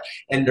start,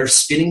 and they're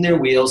spinning their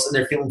wheels and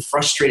they're feeling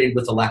frustrated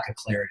with the lack of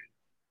clarity.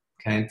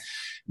 Okay.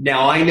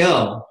 Now I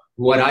know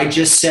what I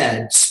just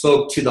said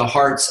spoke to the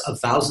hearts of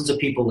thousands of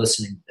people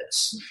listening to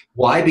this.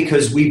 Why?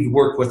 Because we've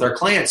worked with our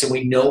clients and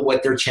we know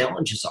what their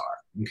challenges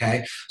are.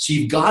 Okay. So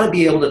you've got to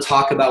be able to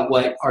talk about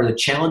what are the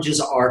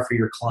challenges are for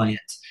your client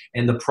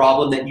and the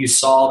problem that you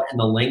solve and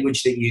the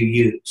language that you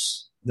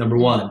use. Number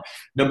one.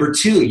 Number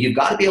two, you've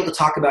got to be able to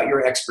talk about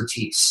your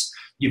expertise.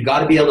 You've got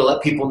to be able to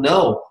let people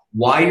know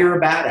why you're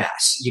a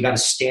badass. You got to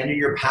stand in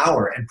your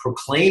power and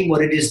proclaim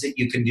what it is that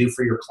you can do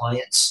for your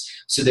clients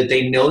so that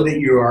they know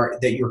that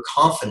you're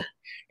confident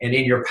and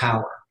in your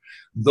power.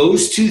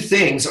 Those two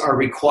things are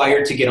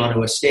required to get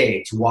onto a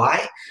stage.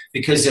 Why?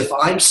 Because if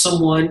I'm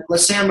someone,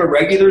 let's say I'm a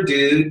regular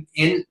dude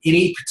in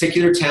any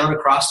particular town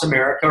across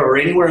America or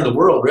anywhere in the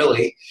world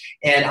really,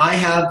 and I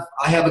have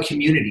a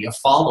community, a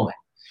following.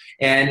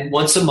 And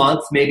once a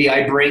month, maybe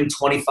I bring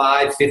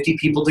 25, 50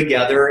 people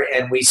together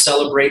and we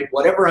celebrate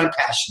whatever I'm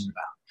passionate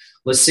about.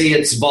 Let's say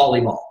it's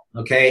volleyball,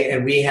 okay?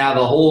 And we have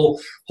a whole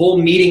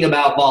meeting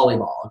about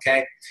volleyball,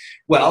 okay?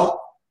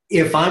 Well,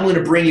 if I'm going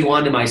to bring you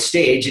onto my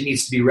stage, it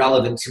needs to be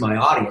relevant to my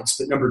audience.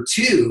 But number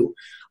two,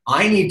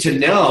 I need to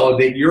know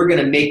that you're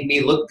going to make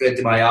me look good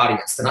to my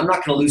audience, that I'm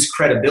not going to lose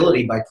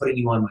credibility by putting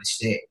you on my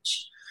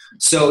stage.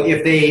 So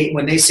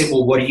when they say,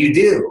 well, what do you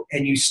do?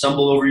 And you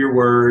stumble over your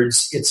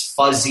words, it's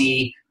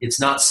fuzzy, it's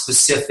not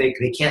specific,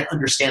 they can't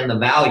understand the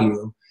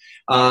value.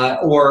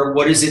 Or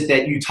what is it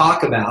that you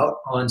talk about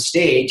on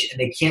stage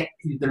and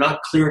they're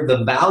not clear of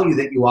the value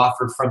that you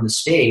offer from the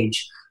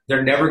stage,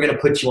 they're never going to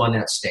put you on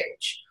that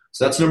stage.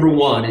 So that's number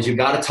one, is you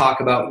got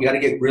to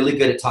get really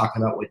good at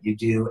talking about what you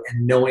do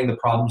and knowing the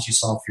problems you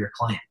solve for your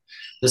client.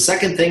 The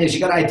second thing is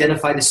you got to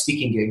identify the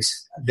speaking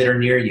gigs that are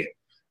near you.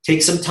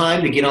 Take some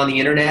time to get on the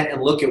internet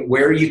and look at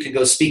where you can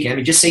go speaking. I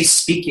mean, just say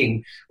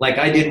speaking. Like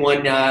I did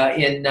one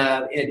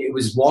it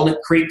was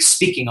Walnut Creek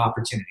speaking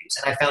opportunities.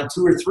 And I found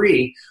 2 or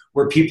 3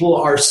 where people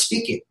are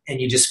speaking. And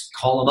you just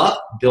call them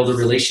up, build a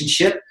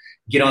relationship,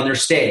 get on their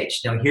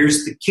stage. Now,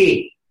 here's the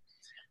key.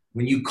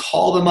 When you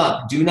call them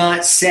up, do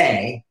not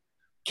say,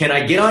 can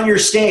I get on your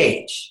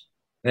stage?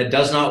 That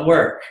does not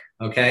work,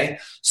 okay?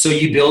 So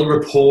you build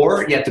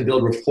rapport. You have to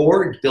build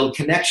rapport, build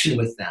connection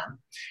with them.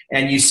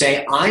 And you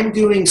say, I'm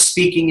doing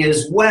speaking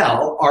as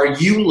well. Are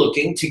you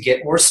looking to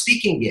get more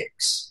speaking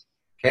gigs?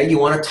 Okay, you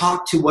want to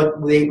talk to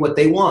what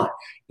they want.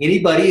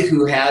 Anybody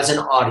who has an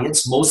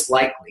audience, most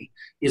likely,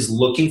 is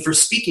looking for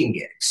speaking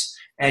gigs.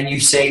 And you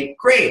say,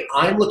 great,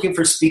 I'm looking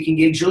for speaking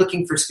gigs. You're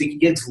looking for speaking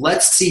gigs.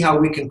 Let's see how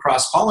we can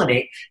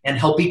cross-pollinate and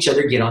help each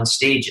other get on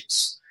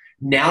stages.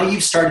 Now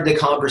you've started the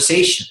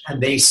conversation.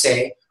 And they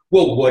say,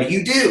 well, what do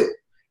you do?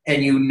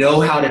 And you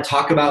know how to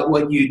talk about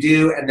what you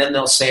do, and then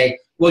they'll say,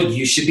 well,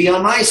 you should be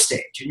on my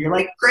stage. And you're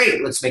like,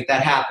 great, let's make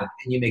that happen.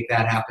 And you make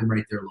that happen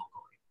right there locally.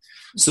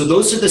 So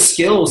those are the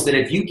skills that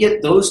if you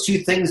get those two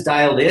things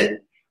dialed in,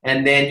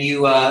 and then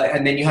you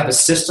have a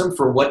system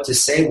for what to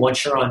say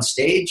once you're on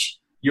stage,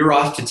 you're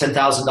off to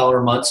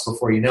 $10,000 months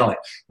before you know it.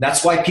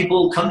 That's why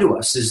people come to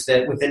us, is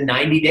that within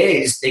 90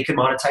 days, they can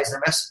monetize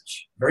their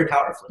message very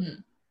powerfully.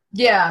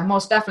 Yeah,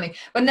 most definitely.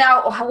 But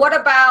now, what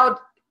about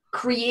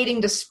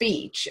creating the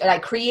speech,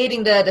 like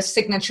creating the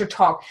signature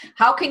talk?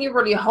 How can you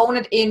really hone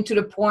it in to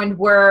the point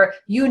where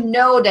you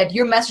know that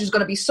your message is going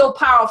to be so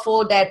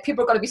powerful that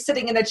people are going to be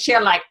sitting in a chair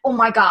like, oh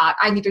my God,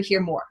 I need to hear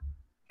more?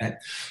 Okay.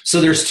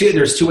 So there's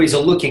two ways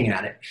of looking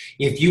at it.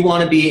 If you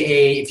want to be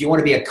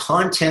a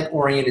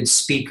content-oriented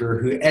speaker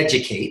who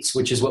educates,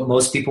 which is what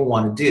most people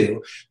want to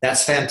do,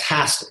 that's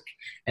fantastic.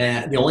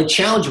 And the only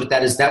challenge with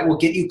that is that will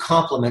get you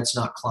compliments,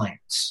 not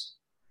clients.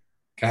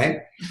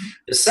 Okay.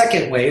 The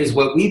second way is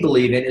what we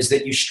believe in, is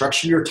that you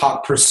structure your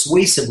talk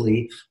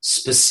persuasively,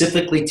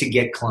 specifically to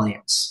get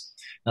clients.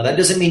 Now, that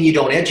doesn't mean you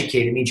don't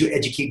educate. It means you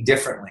educate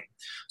differently.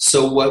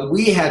 So what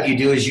we have you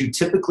do is you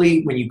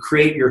typically, when you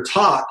create your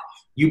talk,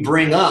 you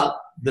bring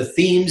up the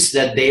themes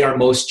that they are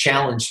most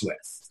challenged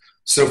with.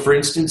 So for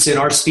instance, in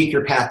our Speak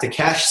Path to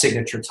Cash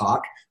signature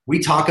talk, we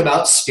talk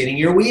about spinning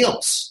your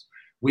wheels.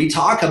 We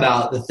talk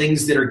about the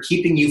things that are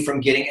keeping you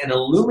from getting and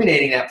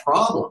illuminating that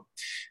problem.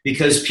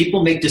 Because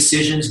people make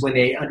decisions when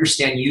they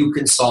understand you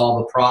can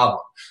solve a problem.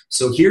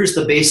 So here's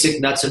the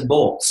basic nuts and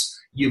bolts.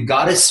 You've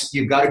got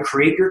to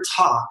create your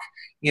talk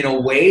in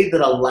a way that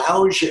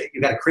allows you.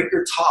 You've got to create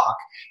your talk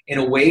in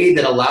a way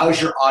that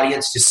allows your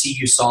audience to see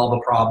you solve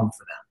a problem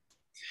for them.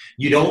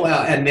 You don't,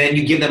 and then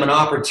you give them an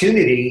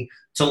opportunity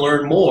to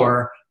learn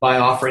more by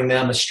offering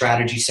them a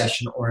strategy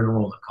session or an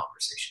enrollment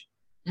conversation.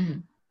 Mm-hmm.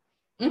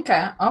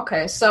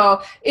 Okay.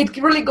 So it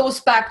really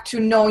goes back to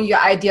knowing your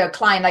ideal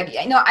client. Like,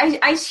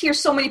 I hear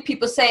so many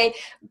people say,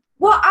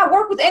 well, I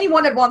work with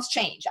anyone that wants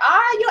change.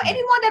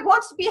 Anyone that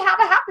wants to have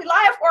a happy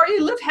life or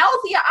you live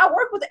healthy, I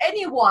work with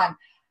anyone.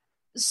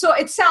 So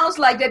it sounds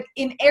like that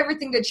in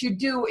everything that you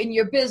do in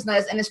your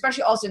business, and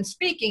especially also in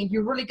speaking,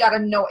 you really got to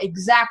know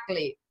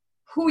exactly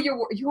who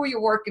you're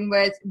working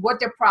with, what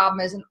their problem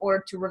is, in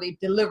order to really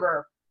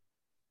deliver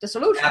the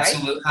solution.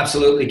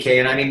 Absolutely, Kay.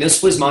 And I mean,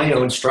 this was my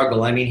own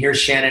struggle. I mean, here's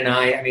Shannon and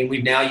I mean,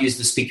 we've now used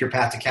the Speak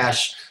Path to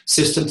Cash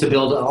system to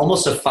build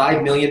almost a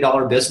 $5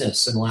 million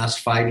business in the last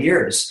 5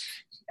 years.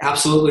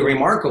 Absolutely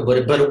remarkable,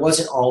 but it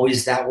wasn't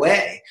always that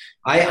way.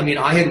 I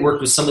had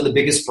worked with some of the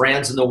biggest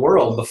brands in the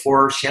world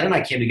before Shannon and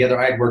I came together.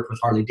 I had worked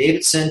with Harley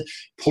Davidson,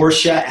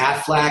 Porsche,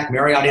 Aflac,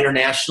 Marriott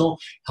International,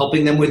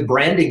 helping them with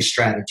branding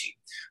strategy.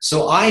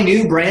 So I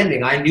knew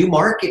branding, I knew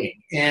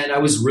marketing, and I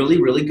was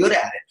really, really good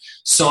at it.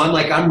 So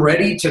I'm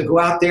ready to go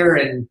out there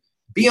and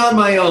be on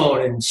my own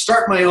and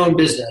start my own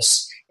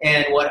business.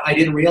 And what I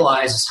didn't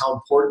realize is how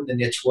important the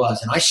niche was.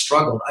 And I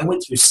struggled. I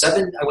went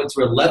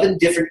through 11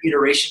 different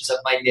iterations of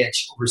my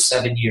niche over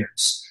 7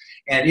 years.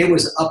 And it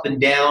was up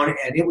and down,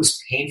 and it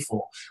was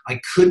painful.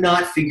 I could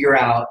not figure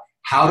out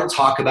how to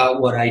talk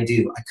about what I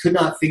do. I could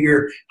not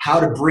figure how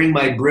to bring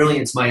my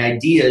brilliance, my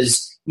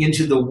ideas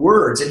into the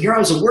words. And here I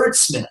was a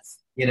wordsmith.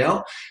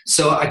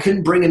 So I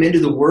couldn't bring them into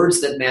the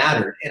words that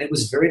mattered. And it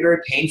was very, very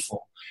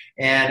painful.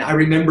 And I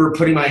remember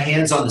putting my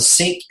hands on the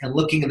sink and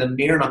looking in the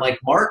mirror, and I'm like,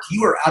 Mark,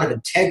 you are out of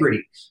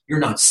integrity. You're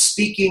not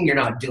speaking. You're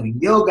not doing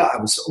yoga.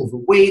 I was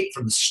overweight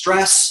from the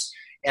stress.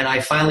 And I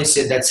finally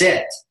said, that's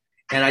it.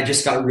 And I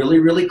just got really,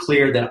 really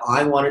clear that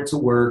I wanted to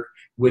work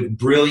with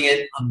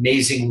brilliant,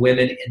 amazing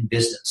women in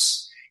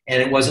business.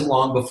 And it wasn't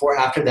long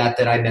after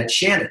that I met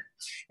Shannon.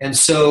 And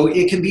so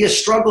it can be a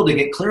struggle to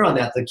get clear on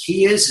that. The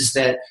key is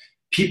that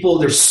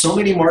there's so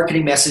many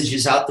marketing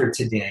messages out there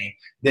today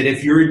that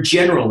if you're a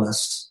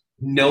generalist,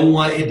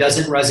 it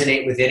doesn't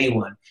resonate with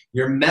anyone.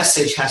 Your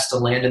message has to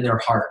land in their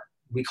heart.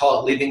 We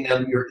call it leaving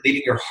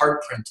your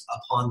heart print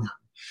upon them.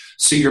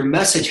 So your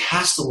message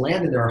has to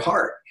land in their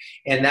heart.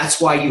 And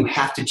that's why you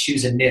have to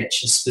choose a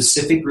niche, a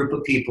specific group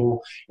of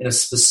people in a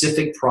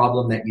specific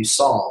problem that you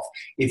solve.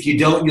 If you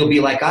don't, you'll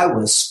be like I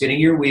was, spinning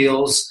your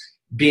wheels,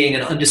 being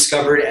an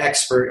undiscovered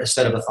expert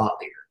instead of a thought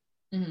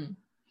leader. Mm-hmm.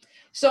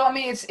 So, I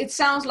mean, it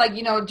sounds like,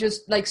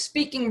 just like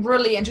speaking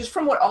really, and just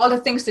from all the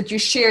things that you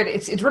shared,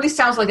 it really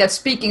sounds like that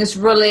speaking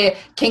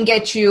can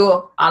get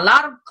you a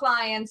lot of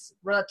clients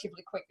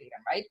relatively quickly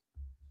then, right?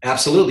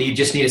 Absolutely. You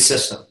just need a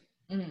system.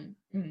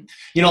 Mm-hmm.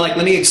 Mm-hmm.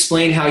 Let me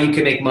explain how you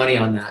can make money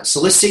on that.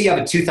 So let's say you have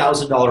a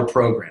 $2,000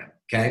 program,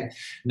 okay?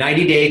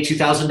 90-day,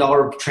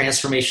 $2,000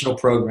 transformational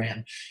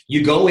program.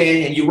 You go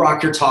in and you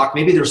rock your talk.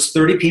 Maybe there's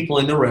 30 people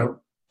in the room.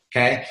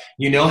 Okay,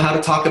 you know how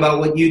to talk about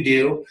what you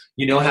do.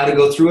 You know how to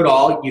go through it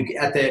all.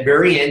 At the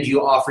very end,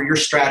 you offer your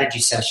strategy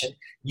session.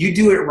 You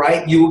do it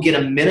right, you will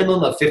get a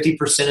minimum of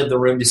 50% of the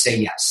room to say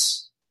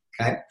yes.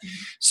 Okay,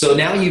 so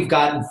now you've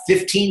gotten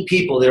 15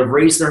 people that have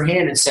raised their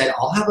hand and said,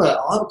 "I'll have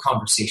a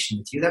conversation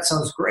with you. That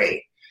sounds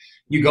great."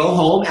 You go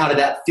home. Out of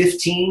that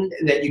 15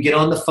 that you get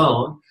on the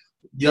phone,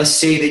 just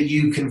say that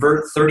you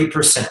convert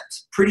 30%.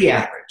 pretty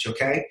average,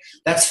 okay?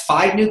 That's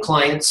 5 new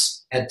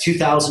clients at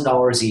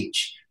 $2,000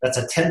 each. That's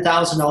a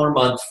 $10,000 a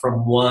month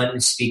from one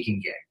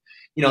speaking gig.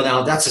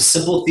 Now that's a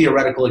simple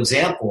theoretical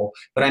example,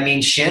 but I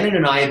mean, Shannon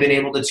and I have been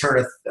able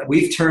to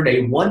we've turned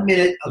a 1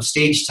 minute of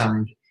stage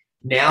time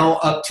now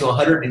up to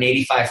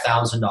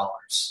 $185,000.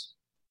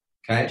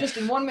 Okay? Just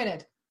in 1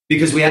 minute.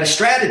 Because we had a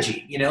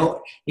strategy,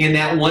 in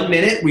that 1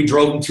 minute, we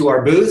drove them to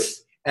our booth.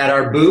 At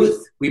our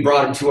booth, we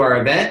brought them to our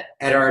event.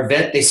 At our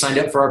event, they signed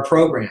up for our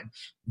program.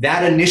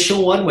 That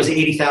initial one was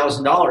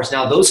 $80,000.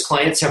 Now those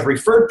clients have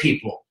referred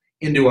people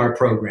into our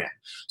program.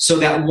 So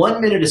that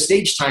 1 minute of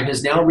stage time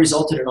has now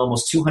resulted in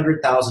almost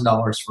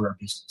 $200,000 for our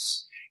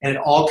business. And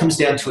it all comes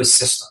down to a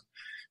system.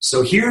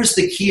 So here's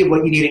the key of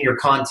what you need in your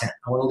content.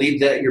 I want to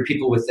leave your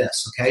people with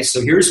this, okay?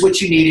 So here's what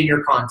you need in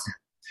your content.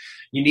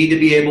 You need to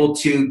be able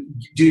to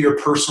do your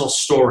personal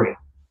story.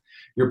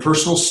 Your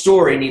personal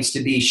story needs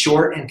to be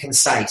short and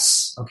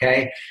concise,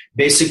 okay?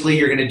 Basically,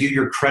 you're going to do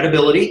your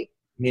credibility,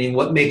 meaning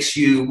what makes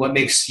you a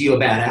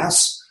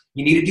badass.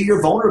 You need to do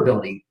your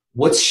vulnerability.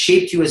 What's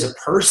shaped you as a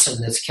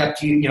person that's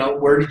kept you,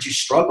 where did you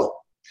struggle?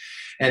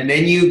 And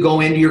then you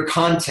go into your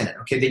content,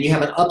 okay? Then you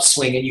have an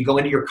upswing and you go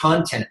into your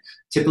content.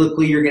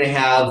 Typically, you're going to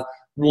have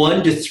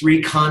 1 to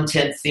 3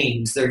 content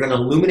themes that are going to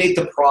illuminate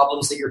the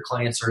problems that your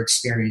clients are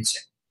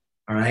experiencing.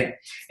 All right.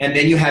 And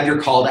then you have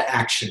your call to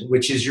action,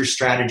 which is your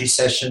strategy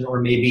session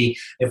or maybe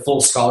a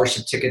full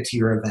scholarship ticket to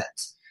your event.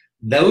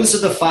 Those are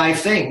the 5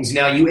 things.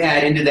 Now you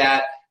add into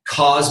that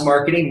cause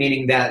marketing,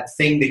 meaning that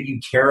thing that you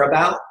care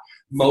about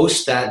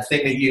most, that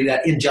thing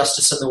that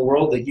injustice in the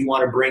world that you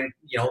want to bring,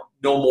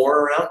 no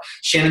more around.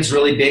 Shannon's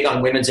really big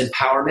on women's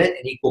empowerment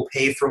and equal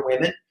pay for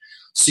women.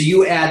 So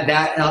you add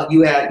that,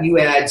 you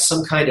add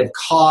some kind of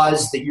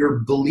cause that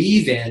you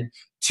believe in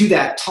to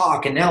that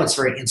talk, and now it's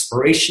very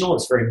inspirational,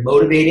 it's very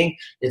motivating,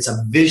 it's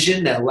a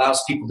vision that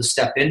allows people to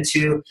step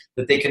into,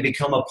 that they can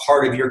become a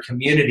part of your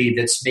community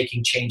that's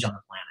making change on the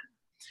planet.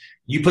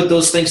 You put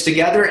those things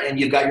together and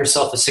you've got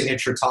yourself a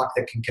signature talk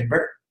that can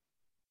convert.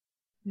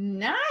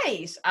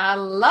 Nice. I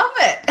love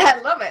it. I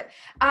love it.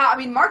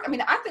 Mark,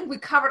 I think we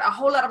covered a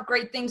whole lot of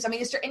great things.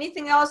 Is there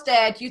anything else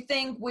that you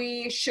think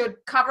we should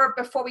cover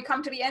before we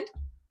come to the end?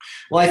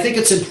 Well, I think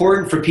it's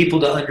important for people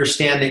to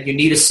understand that you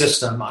need a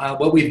system.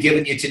 What we've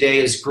given you today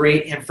is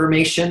great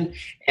information,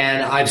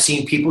 and I've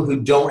seen people who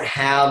don't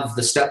have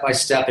the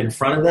step-by-step in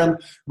front of them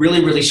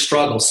really, really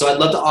struggle. So I'd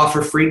love to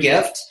offer a free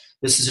gift.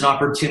 This is an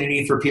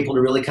opportunity for people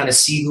to really kind of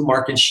see who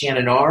Mark and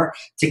Shannon are,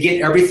 to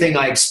get everything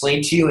I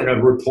explained to you in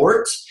a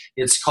report.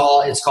 It's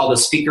called a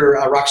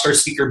Rockstar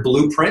Speaker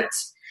Blueprint.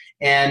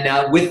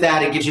 And with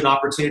that, it gives you an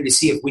opportunity to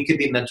see if we could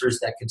be mentors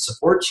that can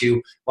support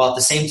you while at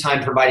the same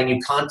time providing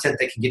you content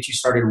that can get you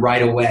started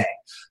right away.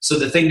 So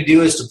the thing to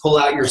do is to pull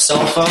out your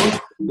cell phone.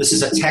 This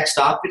is a text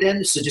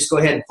opt-in, so just go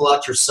ahead and pull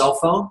out your cell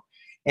phone,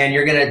 and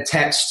you're going to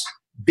text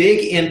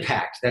Big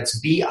Impact. That's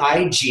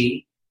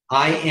BIGIMPACT,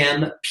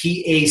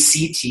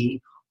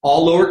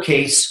 all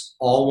lowercase,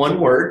 all one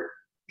word,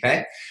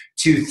 okay,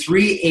 to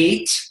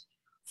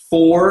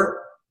 384.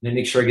 Let me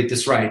make sure I get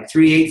this right.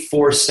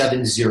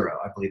 38470.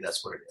 I believe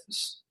that's what it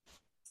is.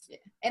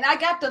 And I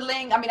got the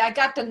link. I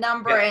got the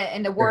number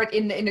and the word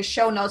in the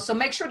show notes. So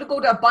make sure to go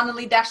to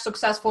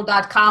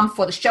abundantly-successful.com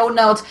for the show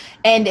notes,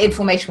 and the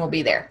information will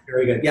be there.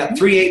 Very good. Yeah,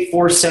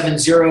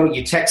 38470.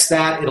 You text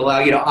that. It'll allow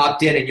you to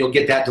opt in, and you'll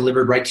get that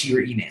delivered right to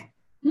your email.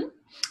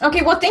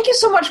 Okay, well, thank you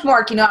so much,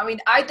 Mark.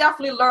 I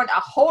definitely learned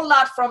a whole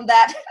lot from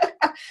that.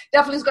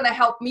 Definitely is going to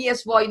help me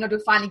as well, to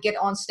finally get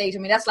on stage.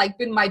 That's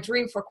been my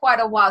dream for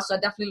quite a while, so I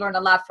definitely learned a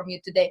lot from you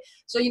today.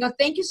 So,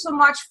 thank you so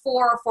much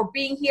for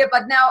being here.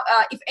 But now,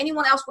 if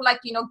anyone else would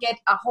like to, get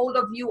a hold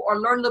of you or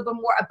learn a little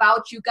bit more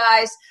about you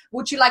guys,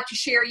 would you like to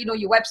share,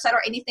 your website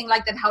or anything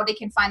like that, how they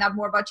can find out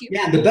more about you?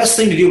 Yeah, the best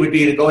thing to do would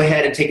be to go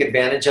ahead and take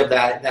advantage of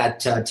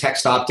that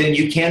text opt-in.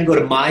 You can go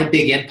to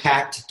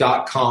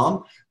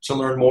mybigimpact.com to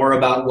learn more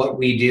about what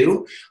we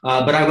do.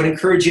 But I would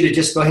encourage you to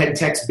just go ahead and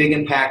text Big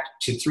Impact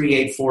to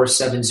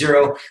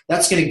 38470.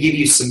 That's going to give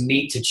you some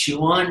meat to chew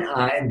on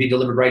and be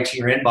delivered right to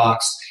your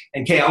inbox.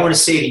 And Kay, I want to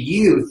say to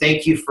you,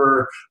 thank you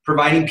for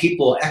providing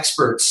people,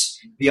 experts,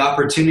 the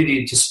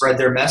opportunity to spread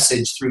their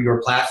message through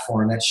your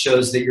platform. That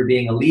shows that you're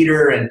being a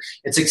leader, and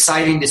it's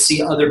exciting to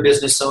see other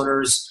business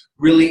owners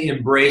really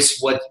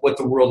embrace what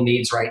the world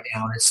needs right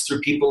now. And it's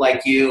through people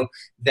like you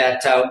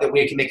that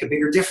we can make a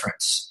bigger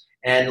difference.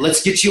 And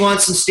let's get you on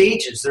some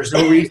stages. There's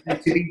no reason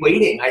to be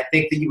waiting. I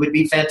think that you would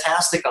be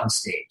fantastic on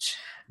stage.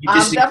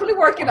 I'm definitely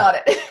working on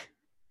it.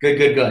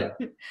 Good.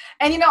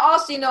 And,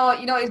 also,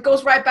 it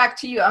goes right back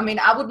to you.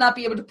 I would not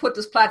be able to put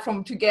this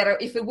platform together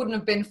if it wouldn't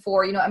have been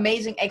for,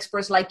 amazing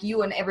experts like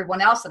you and everyone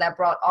else that I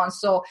brought on.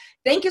 So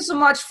thank you so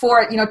much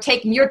for,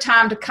 taking your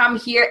time to come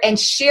here and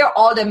share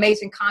all the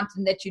amazing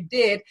content that you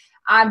did.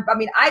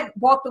 I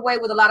walked away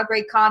with a lot of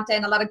great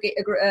content, a lot of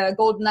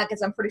golden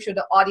nuggets. I'm pretty sure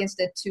the audience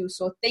did too.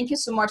 So thank you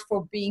so much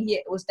for being here.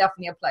 It was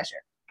definitely a pleasure.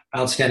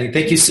 Outstanding.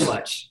 Thank you so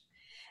much.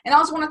 And I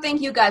also want to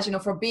thank you guys,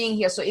 for being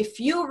here. So if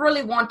you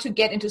really want to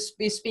get into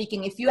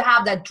speaking, if you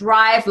have that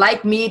drive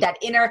like me, that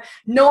inner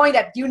knowing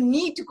that you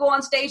need to go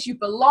on stage, you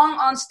belong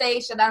on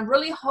stage, and I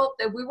really hope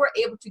that we were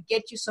able to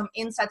get you some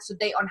insights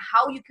today on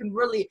how you can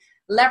really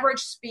leverage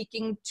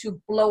speaking to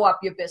blow up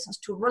your business,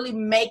 to really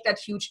make that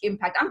huge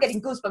impact. I'm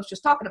getting goosebumps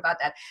just talking about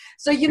that.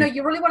 So, you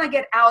really want to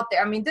get out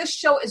there. I mean, this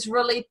show is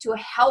really to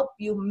help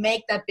you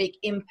make that big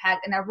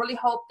impact. And I really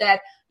hope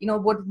that,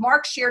 what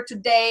Mark shared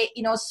today,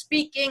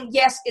 speaking,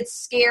 yes, it's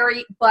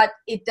scary, but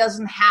it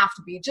doesn't have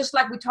to be. Just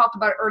like we talked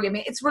about earlier, I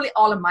mean, it's really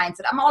all a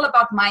mindset. I'm all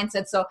about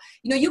mindset. So,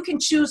 you can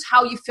choose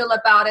how you feel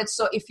about it.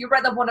 So if you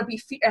rather want to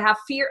have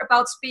fear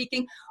about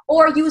speaking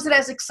or use it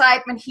as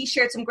excitement, he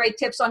shared some great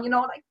tips on, like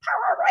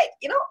power, right?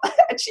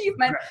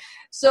 Achievement. Right.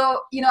 So,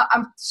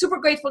 I'm super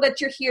grateful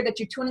that you're here, that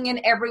you're tuning in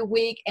every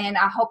week, and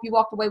I hope you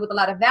walked away with a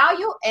lot of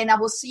value, and I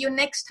will see you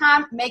next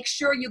time. Make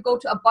sure you go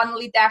to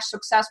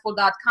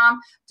abundantly-successful.com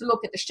to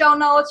look at the show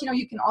notes.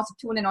 You can also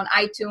tune in on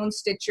iTunes,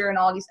 Stitcher, and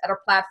all these other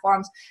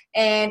platforms,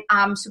 and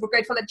I'm super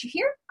grateful that you're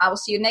here. I will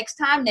see you next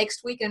time,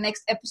 next week, in the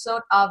next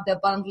episode of the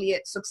Abundantly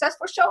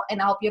Successful Show,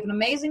 and I hope you have an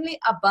amazingly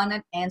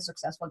abundant and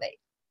successful day.